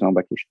relieved. She was on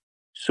vacation.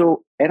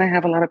 So, and I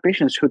have a lot of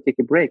patients who take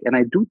a break, and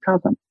I do tell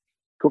them,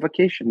 go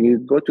vacation. You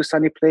go to a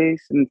sunny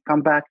place and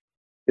come back.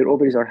 Their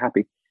ovaries are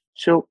happy.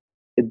 So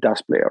it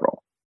does play a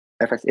role.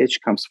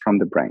 FSH comes from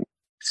the brain.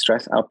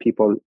 Stress out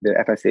people, the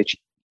FSH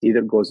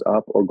either goes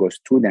up or goes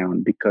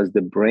down because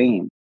the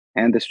brain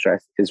and the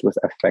stress is what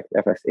affect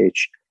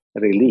FSH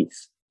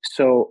release.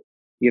 So,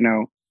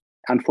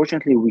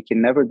 unfortunately, we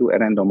can never do a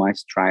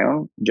randomized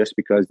trial just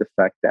because the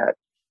fact that,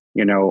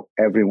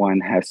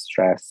 everyone has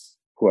stress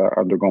who are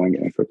undergoing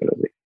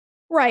infertility.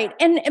 Right.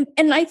 And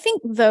I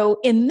think, though,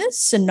 in this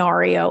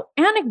scenario,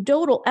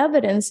 anecdotal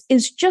evidence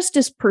is just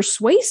as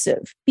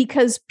persuasive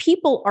because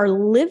people are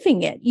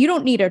living it. You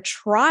don't need a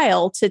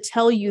trial to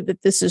tell you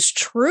that this is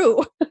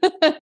true.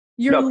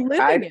 You're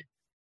living it.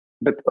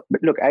 But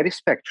look, I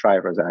respect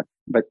trials,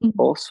 but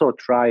also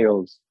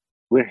trials,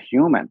 we're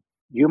human.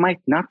 You might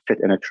not fit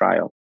in a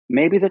trial.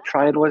 Maybe the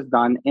trial was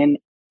done in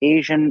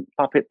Asian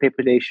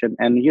population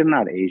and you're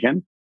not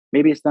Asian.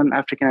 Maybe it's done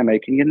African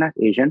American, you're not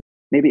Asian.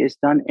 Maybe it's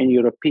done in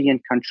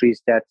European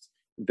countries that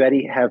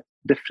have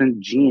different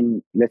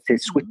gene, let's say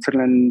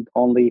Switzerland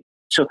only.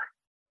 So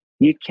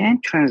you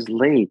can't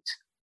translate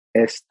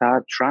a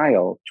star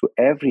trial to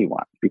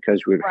everyone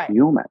because we're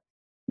human.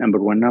 Number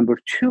one. Number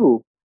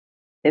two,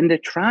 in the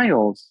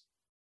trials,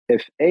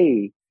 if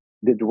A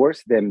did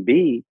worse than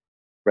B,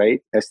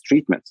 right, as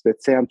treatments,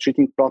 let's say I'm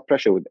treating blood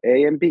pressure with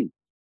A and B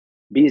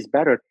is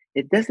better.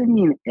 It doesn't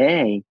mean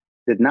A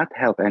did not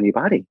help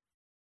anybody.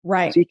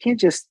 Right. So you can't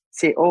just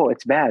say, oh,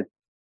 it's bad.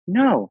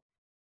 No,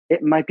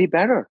 it might be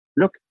better.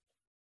 Look,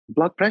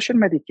 blood pressure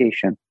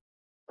medication,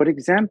 for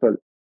example,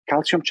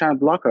 calcium channel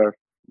blocker,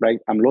 right?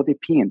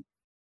 Amlodipine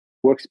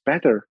works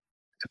better,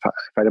 if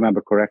I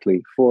remember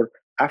correctly, for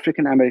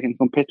African American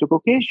compared to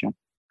Caucasian.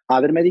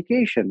 Other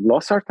medication,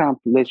 losartan,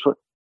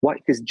 why?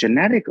 Because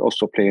genetic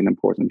also play an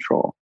important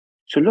role.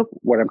 So look,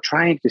 what I'm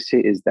trying to say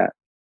is that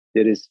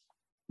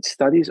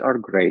studies are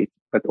great,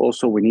 but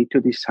also we need to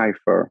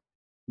decipher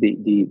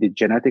the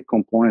genetic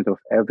component of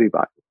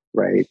everybody,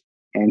 right?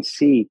 And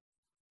see,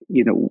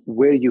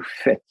 where you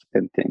fit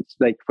in things.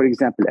 Like, for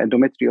example,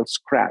 endometrial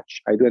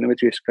scratch. I do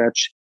endometrial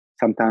scratch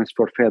sometimes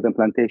for failed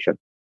implantation.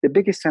 The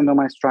biggest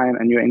randomized trial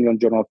in New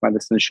England Journal of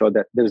Medicine showed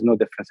that there's no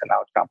difference in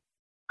outcome.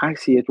 I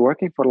see it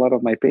working for a lot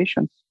of my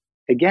patients.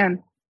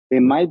 Again, they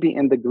might be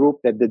in the group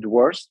that did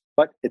worse,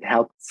 but it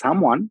helped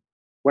someone.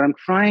 What I'm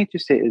trying to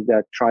say is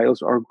that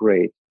trials are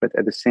great, but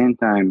at the same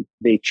time,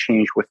 they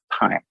change with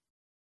time.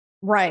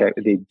 Right.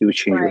 Okay? They do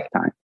change with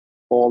time.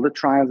 All the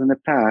trials in the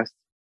past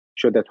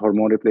showed that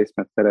hormone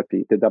replacement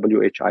therapy, the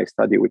WHI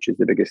study, which is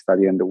the biggest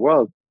study in the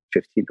world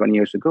 15, 20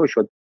 years ago,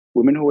 showed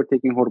women who were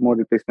taking hormone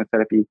replacement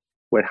therapy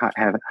would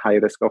have high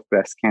risk of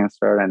breast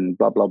cancer and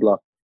blah, blah, blah.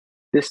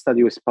 This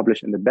study was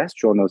published in the best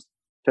journals,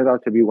 turned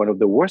out to be one of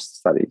the worst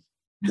studies.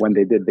 When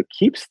they did the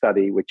KEEP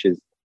study, which is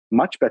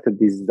much better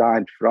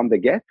designed from the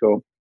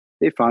get-go,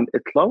 they found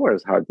it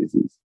lowers heart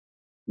disease.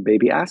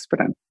 Baby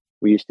aspirin.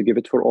 We used to give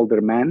it for older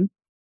men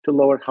to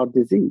lower heart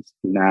disease.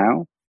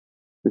 Now,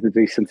 the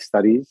recent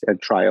studies and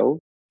trials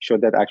show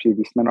that actually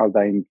these men are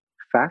dying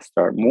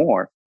faster,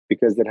 more,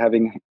 because they're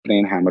having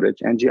brain hemorrhage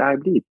and GI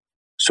bleed.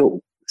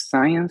 So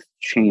science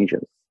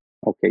changes.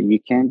 Okay, you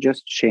can't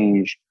just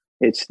change.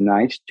 It's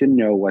nice to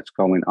know what's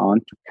going on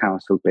to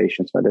counsel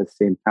patients, but at the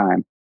same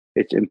time,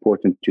 it's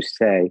important to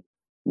say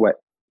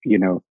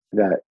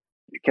that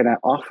can I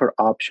offer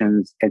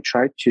options and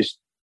try to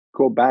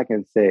go back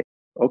and say,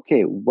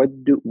 okay,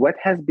 what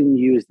has been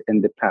used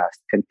in the past,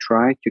 and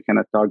try to kind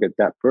of target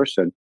that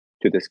person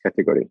to this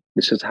category.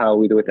 This is how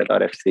we do it at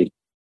RFC.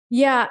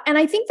 Yeah. And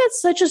I think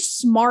that's such a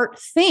smart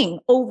thing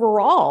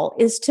overall,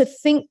 is to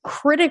think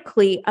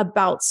critically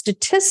about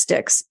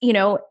statistics,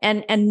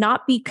 and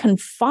not be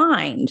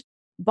confined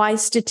by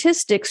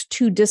statistics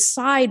to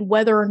decide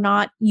whether or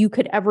not you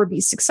could ever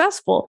be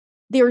successful.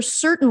 They're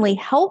certainly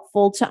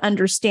helpful to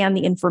understand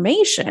the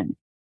information,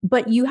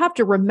 but you have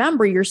to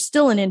remember you're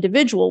still an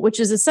individual, which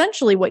is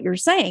essentially what you're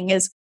saying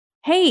is,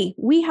 hey,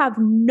 we have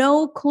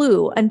no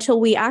clue until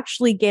we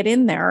actually get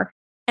in there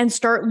and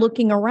start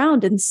looking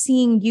around and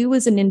seeing you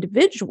as an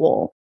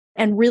individual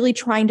and really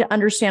trying to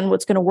understand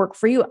what's going to work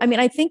for you. I mean,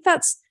 I think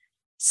that's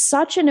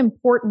such an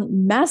important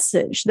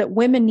message that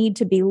women need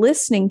to be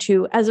listening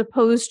to, as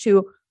opposed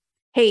to,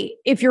 hey,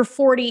 if you're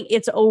 40,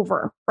 it's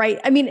over, right?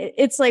 I mean,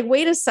 it's like,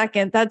 wait a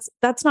second, that's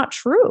not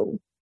true.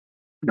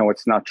 No,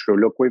 it's not true.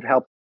 Look, we've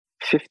helped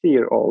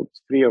 50-year-olds,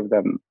 3 of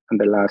them in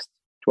the last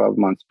 12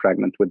 months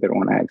pregnant with their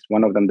own eggs.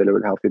 1 of them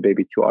delivered a healthy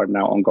baby. 2 are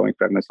now ongoing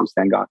pregnancies,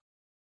 thank God.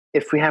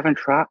 If we haven't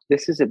tried,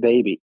 this is a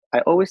baby. I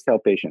always tell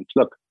patients,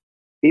 look,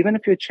 even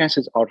if your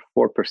chances are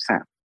 4%,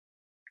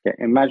 okay,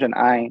 imagine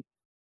I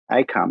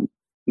come,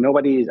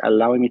 nobody is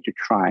allowing me to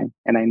try,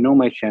 and I know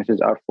my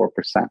chances are 4%.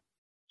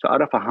 So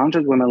out of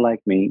 100 women like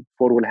me,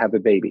 4 will have a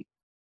baby.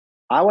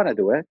 I want to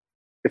do it.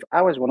 If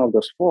I was one of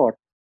those 4,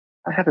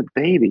 I have a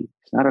baby.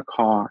 It's not a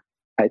car.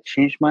 I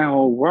changed my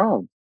whole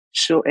world.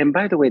 So, and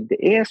by the way, the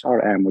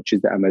ASRM, which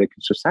is the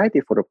American Society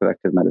for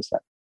Reproductive Medicine,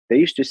 they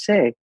used to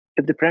say,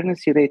 if the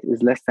pregnancy rate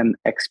is less than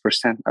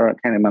X%, or I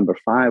can't remember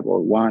 5 or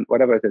 1,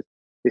 whatever it is,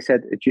 they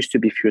said it used to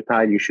be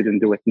futile, you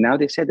shouldn't do it. Now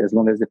they said, as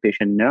long as the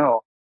patient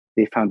knows,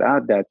 they found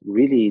out that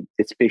really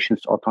its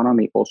patient's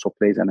autonomy also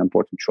plays an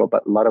important role,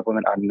 but a lot of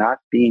women are not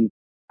being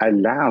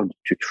allowed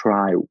to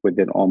try with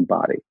their own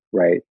body,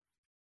 right?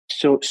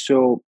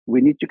 So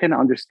we need to kind of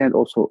understand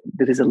also,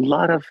 there is a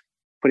lot of,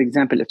 for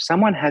example, if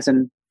someone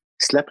hasn't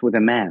slept with a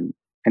man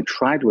and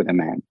tried with a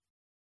man,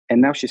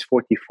 and now she's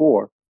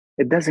 44,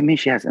 it doesn't mean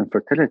she has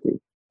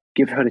infertility.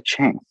 Give her a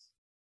chance.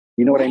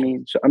 You know what I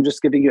mean? So I'm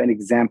just giving you an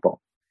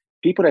example.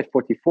 People at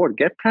 44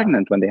 get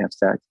pregnant when they have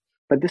sex,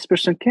 but this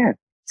person can't.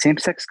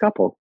 Same-sex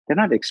couple, they're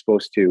not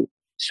exposed to.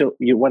 So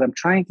what I'm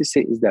trying to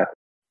say is that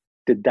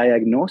the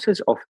diagnosis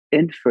of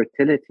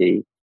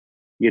infertility,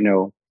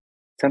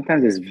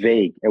 sometimes is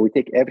vague. And we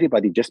take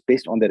everybody just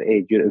based on their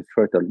age, you're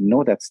infertile.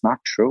 No, that's not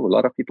true. A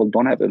lot of people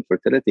don't have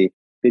infertility.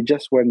 They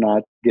just were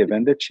not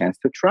given the chance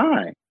to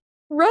try.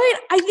 Right.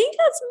 I think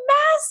that's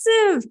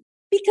massive,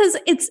 because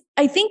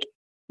I think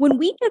when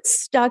we get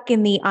stuck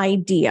in the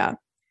idea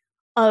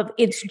of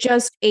it's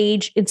just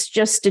age, it's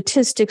just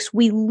statistics,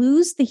 we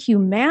lose the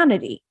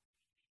humanity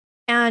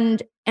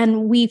and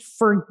we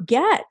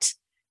forget.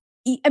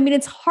 I mean,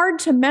 it's hard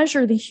to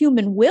measure the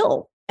human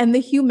will and the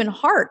human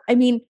heart. I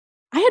mean,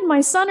 I had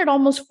my son at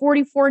almost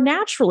 44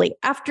 naturally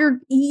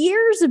after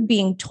years of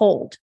being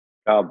told.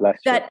 God bless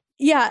you.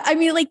 Yeah. I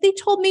mean, like they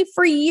told me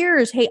for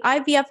years, hey,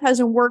 IVF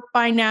hasn't worked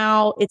by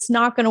now. It's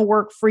not going to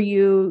work for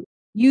you.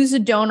 Use a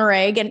donor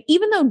egg. And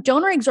even though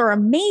donor eggs are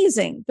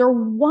amazing, they're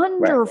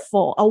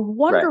wonderful, a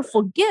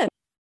wonderful gift.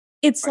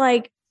 It's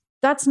like,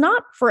 that's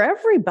not for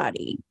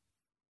everybody.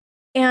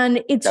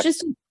 And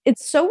it's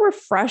so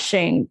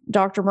refreshing,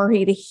 Dr.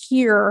 Murray, to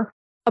hear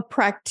a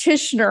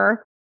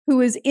practitioner who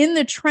is in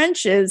the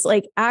trenches,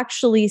 like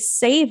actually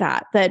say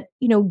that,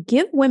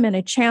 give women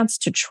a chance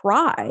to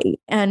try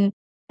and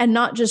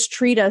not just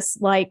treat us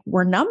like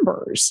we're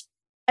numbers.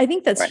 I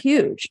think that's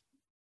huge.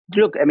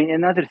 Look, I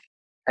mean,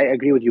 I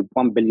agree with you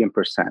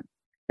 1,000,000,000%.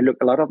 And look,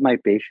 a lot of my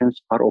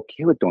patients are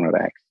okay with donor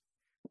eggs,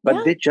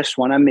 but they just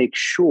want to make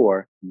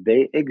sure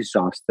they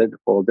exhausted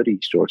all the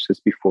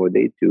resources before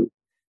they do.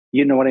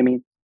 You know what I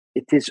mean?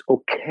 It is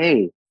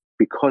okay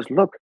because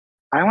look,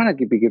 I want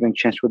to be given a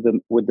chance with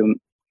the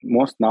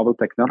most novel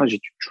technology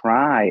to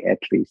try at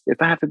least.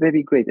 If I have a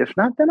baby, great. If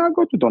not, then I'll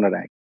go to donor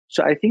egg.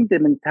 So I think the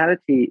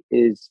mentality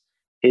is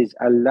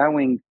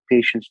allowing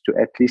patients to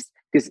at least,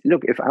 because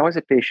look, if I was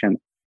a patient,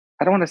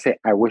 I don't want to say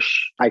I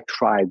wish I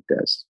tried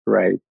this,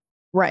 right?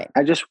 Right.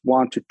 I just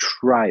want to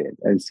try it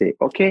and say,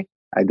 okay,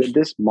 I did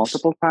this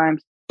multiple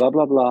times, blah,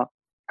 blah, blah.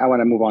 I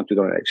want to move on to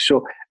donor eggs.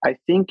 So I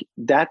think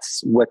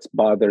that's what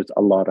bothers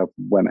a lot of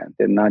women.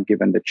 They're not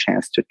given the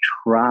chance to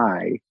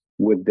try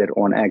with their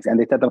own eggs. And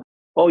they tell them,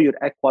 oh, your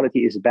egg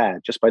quality is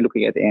bad just by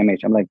looking at the AMH.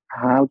 I'm like,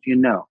 how do you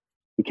know?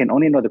 You can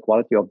only know the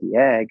quality of the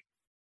egg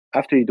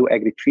after you do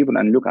egg retrieval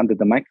and look under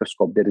the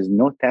microscope. There is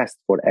no test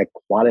for egg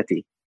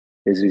quality.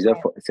 There's it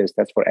says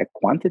test for egg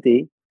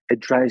quantity. It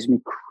drives me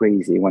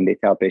crazy when they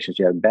tell patients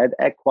you have bad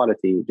egg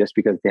quality just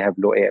because they have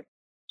low AMH.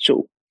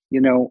 So,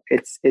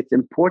 it's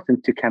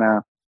important to kind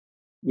of,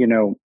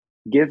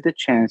 give the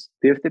chance,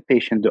 give the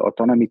patient the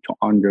autonomy to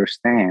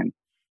understand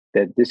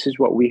that this is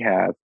what we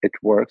have. It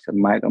works. It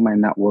might or might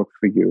not work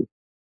for you.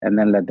 And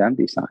then let them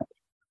decide.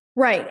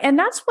 Right. And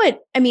that's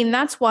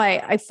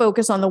why I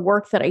focus on the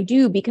work that I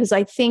do, because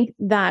I think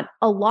that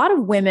a lot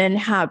of women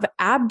have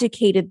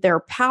abdicated their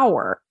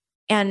power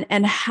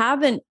and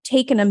haven't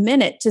taken a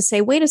minute to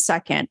say, wait a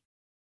second,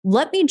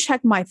 let me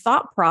check my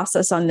thought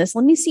process on this.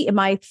 Let me see, am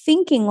I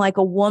thinking like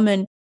a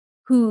woman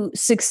who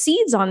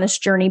succeeds on this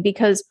journey?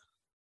 Because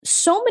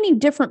so many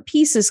different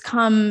pieces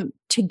come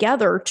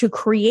together to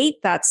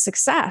create that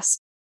success.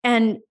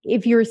 And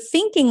if you're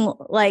thinking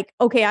like,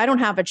 okay, I don't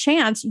have a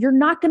chance, you're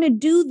not going to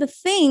do the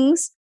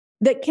things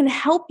that can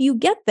help you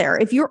get there.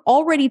 If you're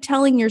already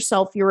telling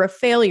yourself you're a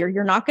failure,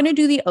 you're not going to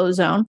do the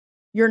ozone,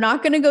 you're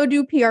not going to go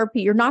do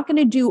PRP, you're not going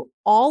to do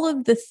all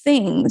of the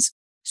things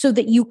so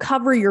that you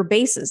cover your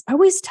bases. I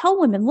always tell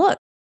women, look,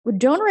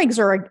 donor eggs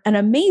are an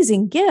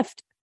amazing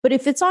gift, but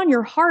if it's on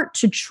your heart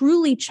to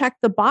truly check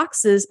the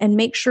boxes and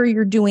make sure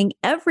you're doing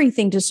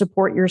everything to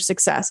support your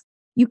success,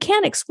 you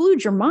can't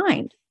exclude your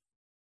mind.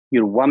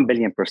 You're 1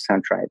 billion%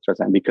 right,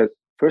 Roseanne, because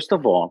first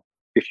of all,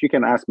 if you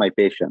can ask my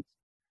patients,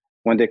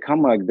 when they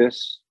come like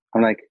this,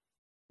 I'm like,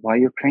 why are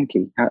you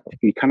cranky? Are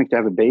you coming to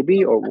have a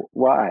baby or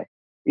why?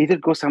 Either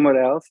go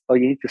somewhere else or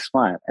you need to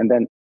smile. And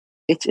then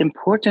it's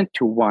important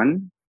to,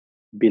 one,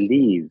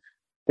 believe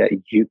that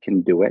you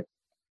can do it.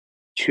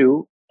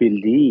 2,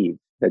 believe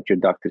that your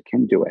doctor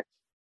can do it.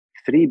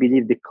 3,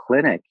 believe the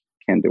clinic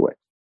can do it.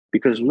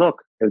 Because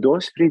look, if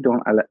those 3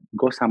 don't, I'll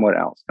go somewhere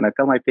else. And I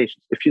tell my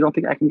patients, if you don't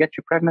think I can get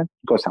you pregnant,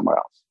 go somewhere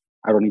else.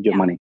 I don't need your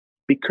money.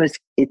 Because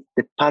it's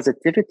the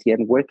positivity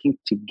and working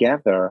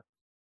together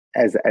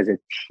as a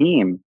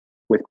team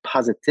with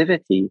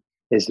positivity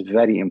is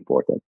very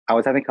important. I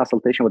was having a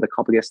consultation with a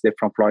couple yesterday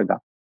from Florida.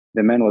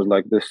 The man was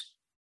like this.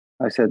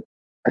 I said,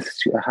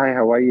 hi,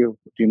 how are you?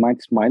 Do you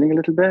mind smiling a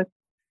little bit?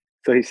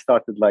 So he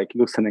started like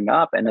loosening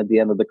up, and at the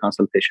end of the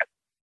consultation.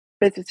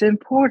 But it's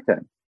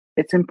important.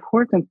 It's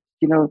important,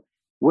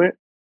 where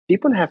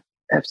people have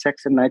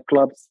sex in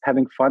nightclubs,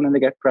 having fun, and they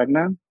get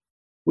pregnant.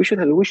 We should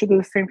do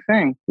the same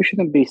thing. We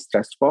shouldn't be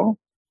stressful,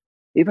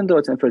 even though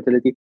it's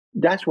infertility.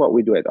 That's what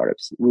we do at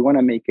RFC. We want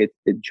to make it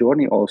the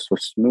journey also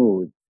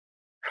smooth,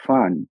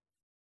 fun.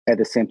 At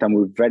the same time,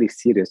 we're very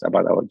serious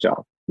about our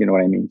job. You know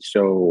what I mean?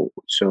 So,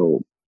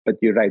 but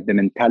you're right. The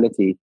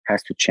mentality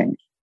has to change.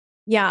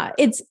 Yeah,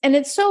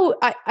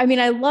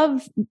 I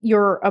love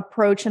your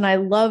approach, and I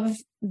love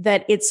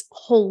that it's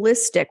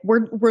holistic.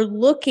 We're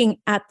looking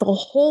at the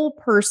whole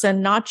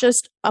person, not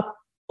just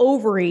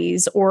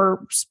ovaries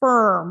or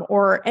sperm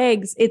or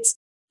eggs.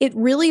 It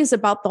really is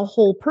about the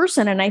whole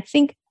person. And I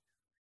think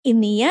in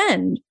the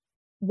end,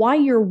 why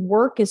your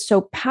work is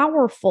so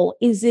powerful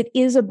is it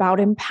is about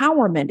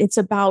empowerment. It's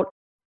about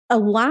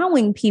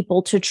allowing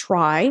people to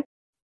try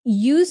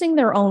using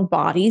their own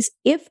bodies.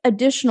 If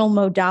additional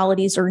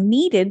modalities are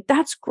needed,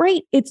 that's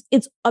great.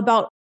 It's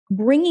about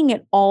bringing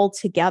it all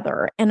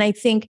together. And I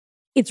think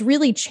it's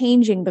really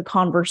changing the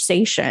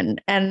conversation.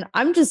 And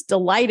I'm just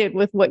delighted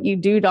with what you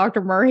do, Dr.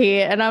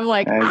 Murray. And I'm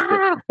like,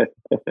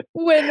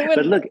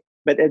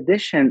 But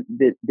addition,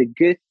 the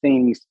good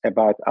things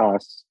about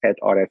us at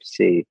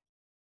RFC,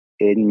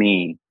 in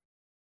me,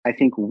 I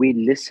think we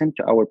listen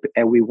to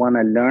and we want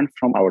to learn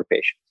from our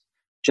patients.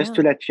 Just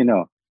to let you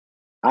know,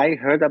 I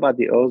heard about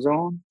the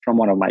ozone from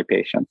one of my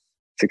patients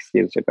 6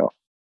 years ago.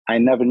 I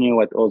never knew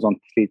what ozone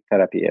sleep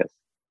therapy is.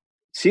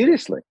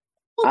 Seriously.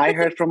 I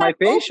heard from my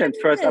patient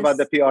first about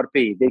the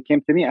PRP. They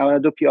came to me, I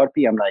want to do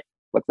PRP. I'm like,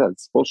 what's that?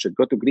 It's bullshit.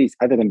 Go to Greece.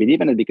 I didn't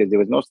believe in it because there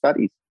was no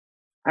studies.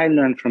 I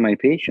learned from my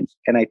patients.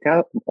 And I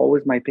tell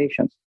always my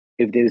patients,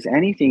 if there's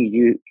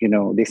anything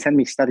they send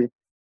me studies,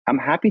 I'm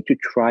happy to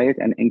try it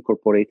and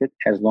incorporate it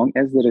as long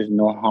as there is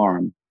no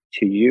harm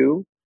to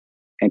you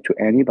and to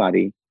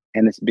anybody.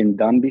 And it's been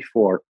done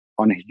before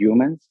on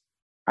humans.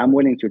 I'm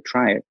willing to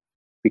try it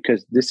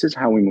because this is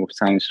how we move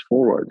science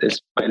forward,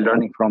 is by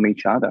learning from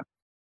each other.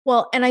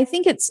 Well, and I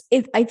think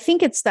I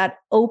think it's that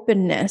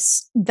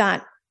openness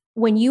that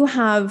when you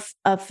have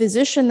a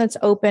physician that's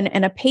open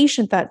and a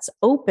patient that's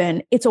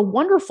open, it's a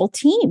wonderful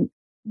team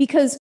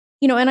because,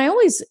 and I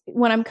always,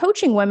 when I'm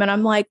coaching women,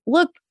 I'm like,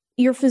 look,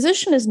 your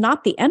physician is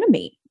not the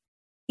enemy.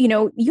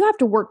 You have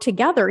to work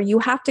together. You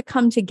have to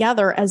come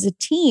together as a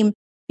team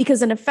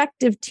because an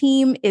effective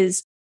team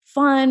is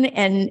fun.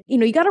 And,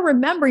 you got to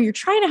remember you're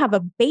trying to have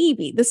a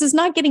baby. This is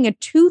not getting a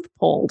tooth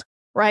pulled,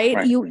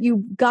 right?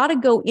 You got to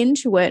go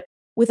into it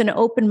with an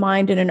open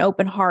mind and an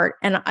open heart.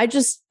 And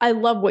I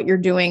love what you're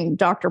doing,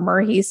 Dr.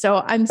 Murray.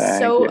 So I'm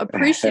so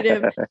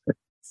appreciative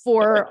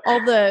for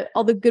all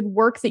the good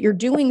work that you're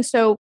doing.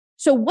 So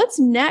what's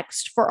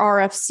next for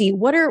RFC?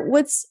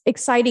 What's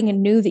exciting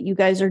and new that you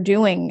guys are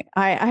doing?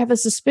 I have a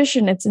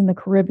suspicion it's in the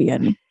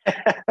Caribbean.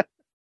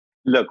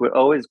 Look, we're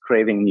always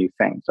craving new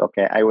things.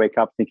 Okay. I wake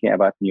up thinking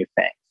about new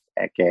things.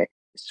 Okay.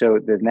 So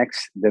the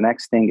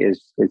next thing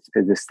is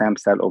the stem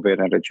cell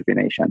ovarian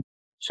rejuvenation.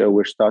 So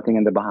we're starting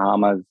in the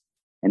Bahamas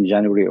in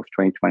January of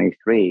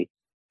 2023,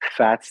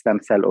 fat stem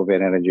cell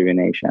ovarian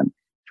rejuvenation.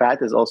 Fat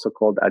is also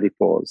called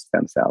adipose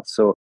stem cells.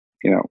 So,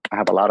 I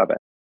have a lot of it.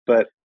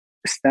 But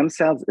stem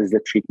cells is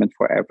the treatment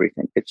for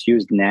everything. It's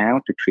used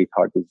now to treat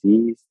heart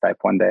disease, type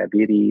 1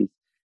 diabetes,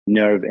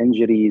 nerve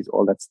injuries,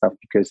 all that stuff,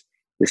 because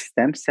the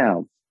stem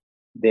cells,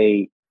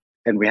 we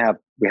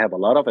have a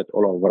lot of it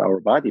all over our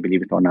body,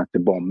 believe it or not, the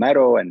bone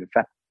marrow and the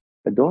fat.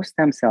 But those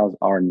stem cells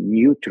are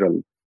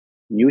neutral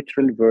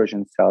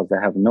version cells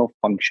that have no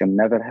function,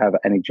 never have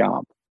any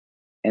job.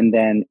 And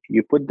then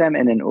you put them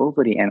in an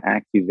ovary and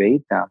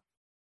activate them.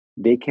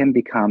 They can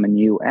become a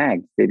new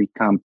egg. They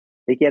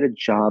get a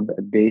job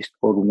based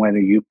on where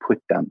you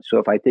put them. So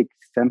if I take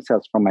stem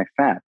cells from my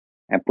fat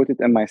and put it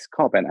in my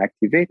scalp and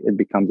activate, it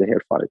becomes a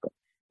hair follicle.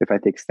 If I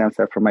take stem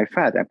cell from my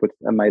fat and put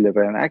it in my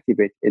liver and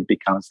activate, it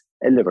becomes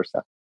a liver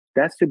cell.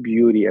 That's the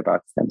beauty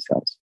about stem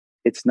cells.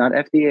 It's not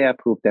FDA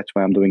approved. That's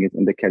why I'm doing it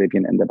in the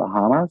Caribbean and the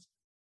Bahamas.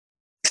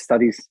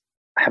 Studies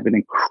have been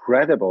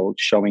incredible,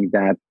 showing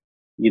that,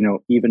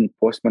 even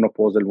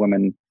postmenopausal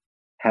women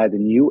had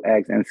new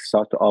eggs and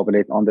start to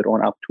ovulate on their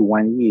own up to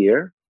 1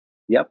 year.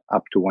 Yep,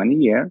 up to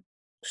 1 year.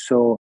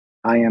 So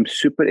I am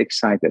super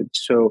excited.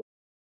 So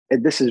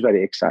this is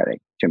very exciting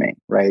to me,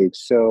 right?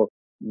 So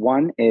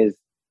one is,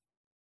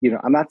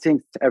 I'm not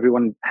saying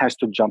everyone has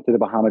to jump to the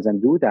Bahamas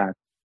and do that.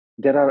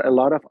 There are a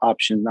lot of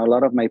options. Now, a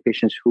lot of my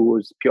patients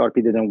whose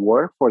PRP didn't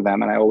work for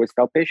them, and I always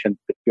tell patients,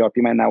 the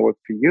PRP might not work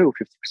for you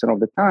 50%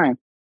 of the time.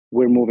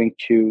 We're moving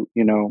to,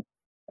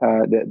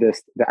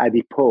 the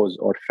adipose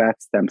or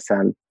fat stem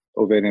cell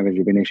ovarian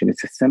rejuvenation.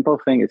 It's a simple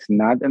thing. It's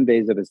not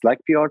invasive. It's like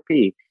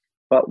PRP,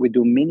 but we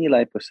do mini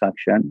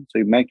liposuction. So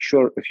you make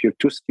sure if you're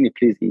too skinny,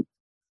 please eat.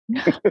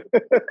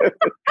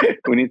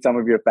 We need some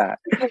of your fat.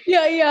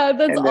 Yeah.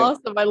 That's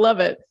awesome. I love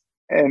it.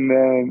 And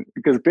then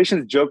because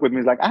patients joke with me,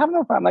 it's like, I have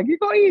no fat. I'm like, you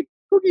go eat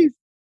cookies.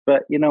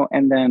 But,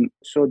 and then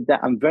so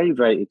that I'm very,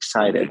 very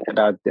excited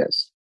about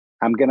this.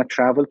 I'm going to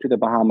travel to the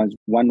Bahamas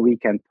 1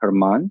 weekend per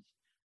month,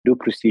 do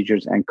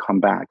procedures and come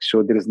back.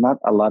 So there is not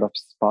a lot of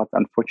spots,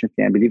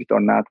 unfortunately. And believe it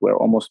or not, we're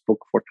almost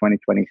booked for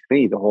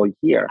 2023, the whole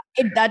year.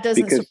 That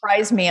doesn't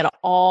surprise me at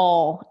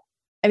all.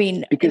 I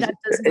mean, because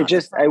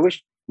I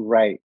wish,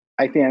 right.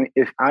 I think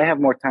if I have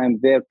more time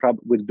there,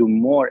 probably would do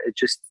more. It's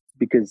just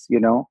because,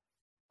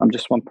 I'm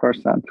just one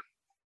person.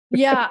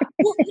 Yeah.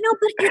 Well,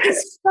 but it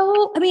is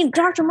so,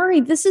 Dr.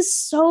 Murray, this is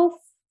so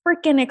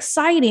freaking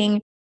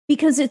exciting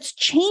because it's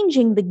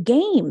changing the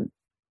game.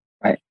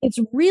 Right. It's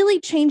really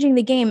changing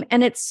the game.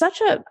 And it's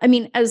such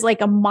as like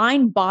a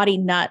mind body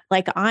nut,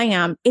 like I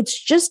am, it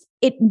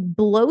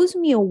blows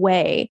me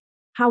away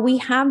how we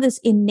have this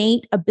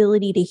innate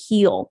ability to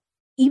heal,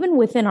 even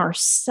within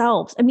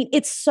ourselves.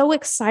 It's so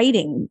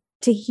exciting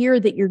to hear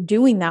that you're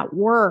doing that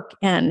work,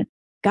 and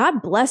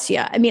God bless you.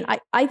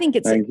 I think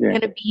it's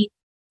going to be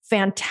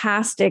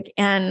fantastic.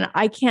 And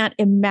I can't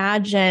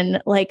imagine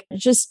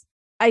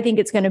I think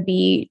it's going to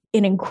be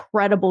an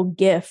incredible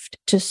gift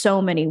to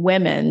so many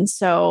women.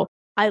 So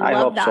I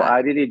love that. So. I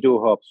really do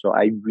hope so.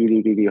 I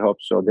really, really hope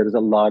so. There's a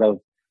lot of,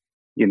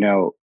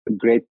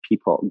 great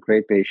people,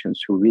 great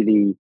patients who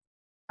really,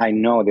 I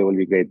know they will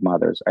be great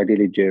mothers. I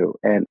really do.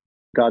 And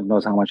God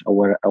knows how much I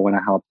want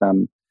to help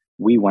them.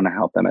 We want to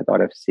help them at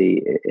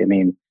RFC.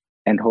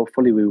 And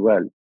hopefully we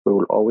will. We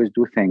will always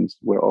do things.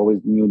 We're always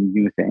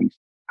new things.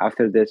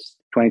 After this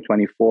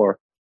 2024,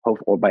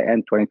 or by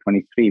end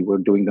 2023, we're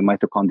doing the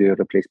mitochondrial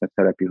replacement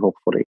therapy,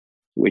 hopefully,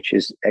 which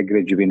is egg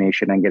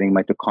rejuvenation and getting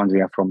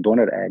mitochondria from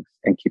donor eggs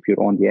and keep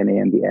your own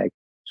DNA in the egg.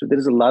 So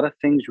there's a lot of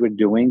things we're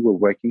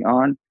working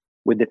on.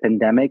 With the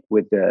pandemic,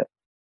 with the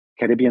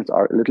Caribbeans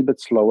are a little bit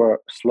slower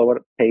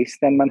pace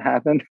than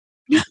Manhattan.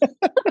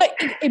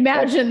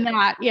 Imagine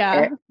that,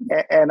 yeah.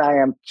 And I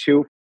am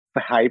too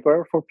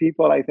hyper for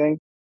people, I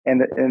think.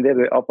 And they're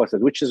the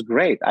opposite, which is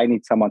great. I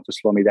need someone to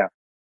slow me down.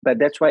 But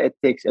that's why it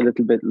takes a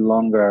little bit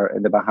longer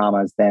in the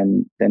Bahamas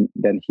than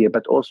here.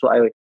 But also,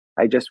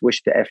 I just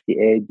wish the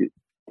FDA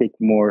take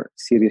more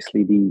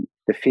seriously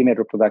the female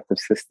reproductive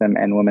system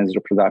and women's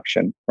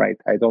reproduction, right?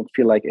 I don't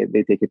feel like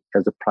they take it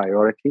as a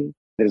priority.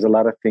 there's a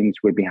lot of things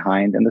we're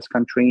behind in this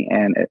country,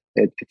 and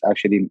it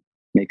actually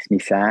makes me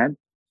sad.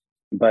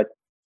 But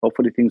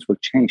hopefully things will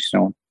change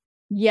soon.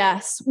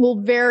 Yes, well,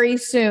 very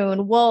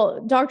soon.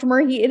 Well, Dr.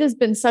 Murray, it has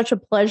been such a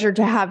pleasure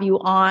to have you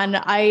on.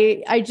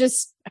 I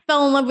just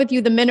fell in love with you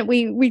the minute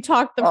we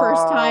talked the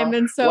first time.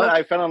 And so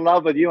I fell in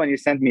love with you when you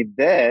sent me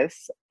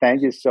this.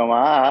 Thank you so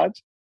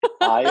much.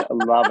 I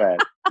love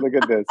it. Look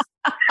at this.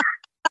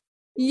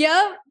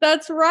 Yeah,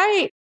 that's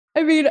right.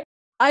 I mean,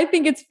 I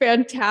think it's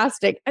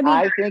fantastic.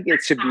 I think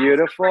it's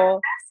beautiful.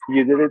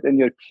 You did it in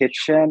your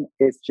kitchen.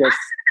 It's just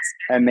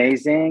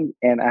amazing.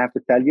 And I have to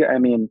tell you, I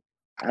mean,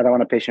 I don't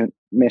want to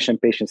mention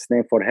patient's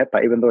name for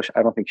HIPAA, even though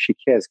I don't think she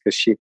cares, because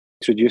she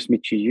introduced me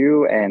to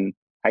you and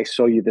I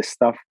saw you the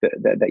stuff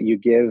that you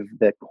give,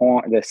 the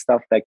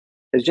stuff that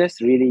is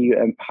just really, you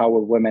empower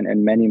women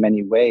in many,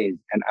 many ways.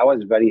 And I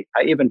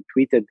even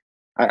tweeted,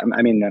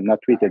 not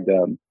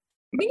tweeted.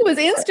 I think it was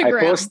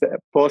Instagram. I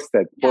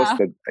posted.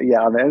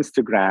 Yeah, on the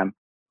Instagram.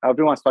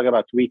 Everyone's talking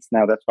about tweets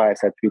now. That's why I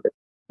said tweeted.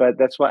 But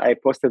that's why I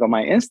posted on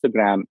my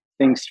Instagram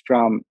things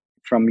from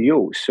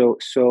you. So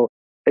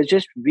it's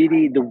just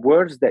really the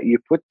words that you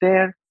put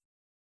there.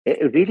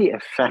 It really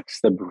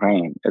affects the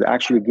brain. It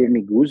actually gave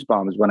me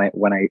goosebumps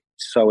when I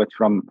saw it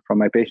from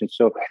my patients.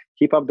 So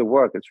keep up the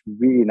work. It's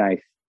really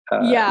nice.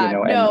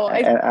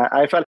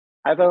 I fell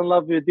in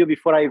love with you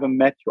before I even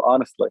met you,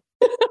 honestly.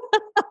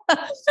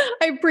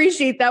 I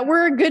appreciate that.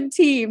 We're a good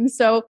team.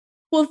 So,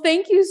 well,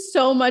 thank you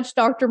so much,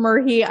 Dr.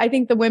 Murray. I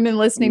think the women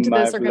listening to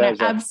this are going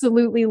to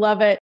absolutely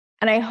love it.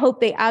 And I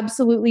hope they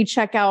absolutely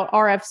check out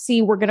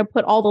RFC. We're going to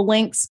put all the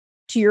links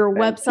to your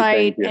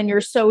website and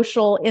your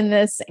social in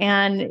this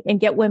and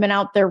get women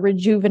out there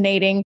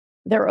rejuvenating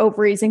their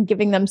ovaries and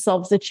giving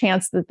themselves the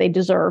chance that they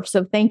deserve.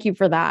 So thank you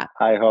for that.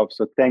 I hope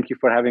so. Thank you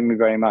for having me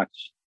very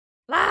much.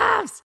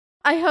 Loves.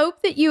 I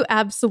hope that you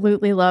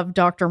absolutely love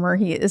Dr.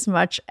 Murray as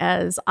much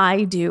as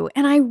I do.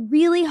 And I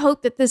really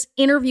hope that this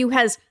interview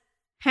has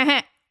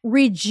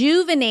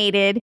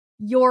rejuvenated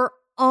your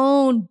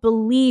own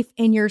belief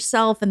in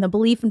yourself and the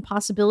belief in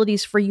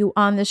possibilities for you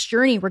on this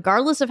journey,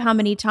 regardless of how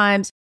many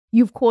times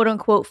you've quote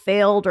unquote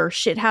failed or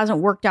shit hasn't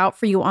worked out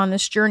for you on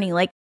this journey.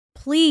 Like,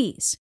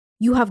 please,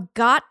 you have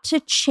got to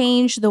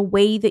change the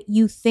way that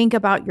you think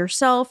about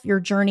yourself,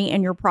 your journey,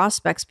 and your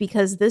prospects,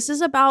 because this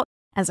is about,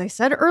 as I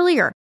said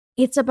earlier,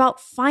 it's about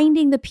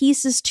finding the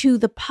pieces to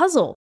the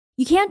puzzle.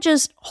 You can't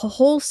just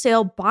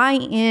wholesale buy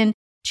in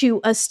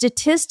to a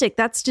statistic.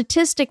 That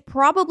statistic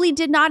probably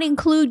did not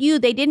include you.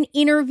 They didn't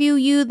interview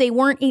you. They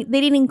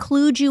didn't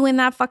include you in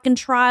that fucking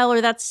trial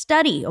or that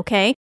study.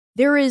 Okay.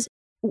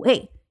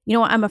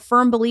 I'm a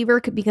firm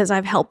believer because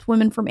I've helped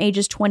women from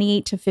ages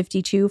 28 to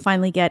 52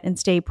 finally get and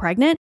stay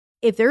pregnant.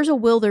 If there's a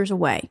will, there's a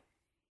way.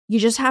 You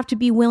just have to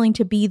be willing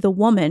to be the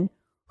woman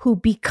who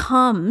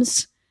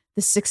becomes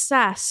the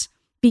success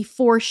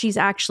before she's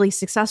actually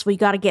successful. You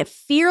got to get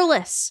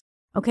fearless.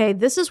 Okay.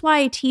 This is why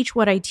I teach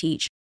what I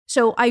teach.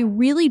 So I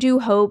really do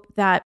hope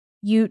that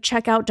you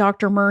check out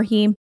Dr.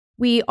 Murray.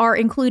 We are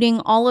including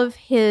all of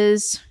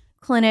his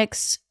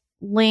clinics,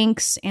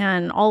 links,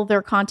 and all of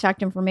their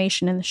contact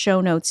information in the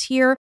show notes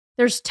here.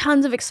 There's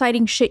tons of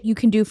exciting shit you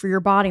can do for your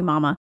body,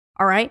 mama.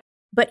 All right.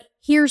 But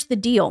here's the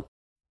deal.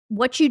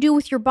 What you do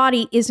with your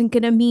body isn't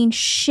going to mean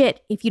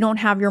shit if you don't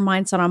have your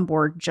mindset on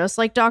board, just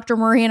like Dr.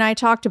 Murray and I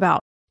talked about.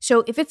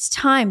 So if it's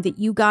time that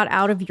you got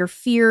out of your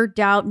fear,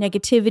 doubt,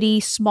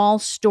 negativity, small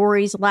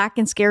stories, lack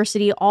and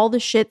scarcity, all the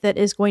shit that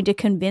is going to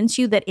convince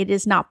you that it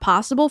is not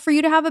possible for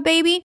you to have a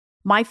baby,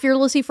 my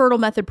Fearlessly Fertile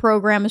Method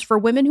program is for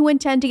women who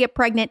intend to get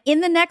pregnant in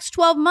the next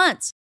 12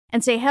 months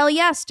and say hell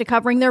yes to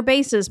covering their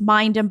bases,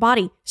 mind and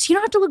body, so you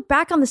don't have to look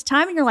back on this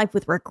time in your life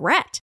with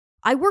regret.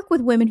 I work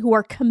with women who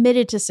are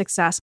committed to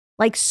success,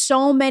 like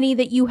so many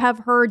that you have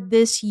heard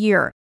this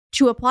year.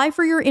 To apply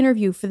for your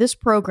interview for this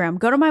program,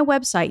 go to my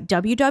website,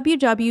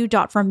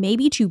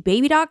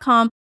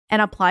 www.frommaybe2baby.com,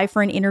 and apply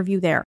for an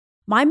interview there.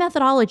 My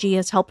methodology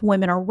has helped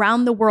women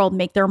around the world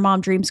make their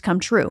mom dreams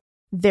come true.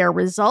 Their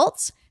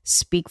results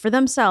speak for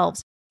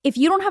themselves. If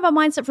you don't have a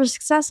mindset for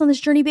success on this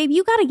journey, babe,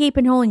 you got a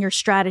gaping hole in your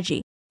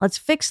strategy. Let's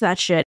fix that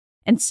shit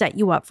and set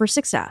you up for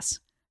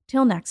success.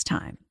 Till next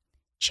time,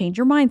 change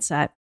your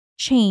mindset.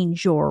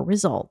 Change your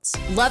results.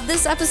 Love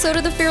this episode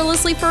of the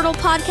Fearlessly Fertile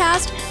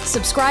podcast?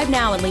 Subscribe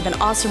now and leave an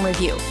awesome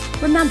review.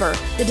 Remember,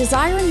 the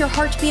desire in your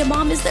heart to be a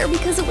mom is there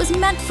because it was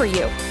meant for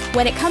you.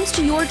 When it comes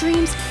to your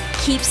dreams,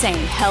 keep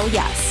saying hell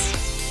yes.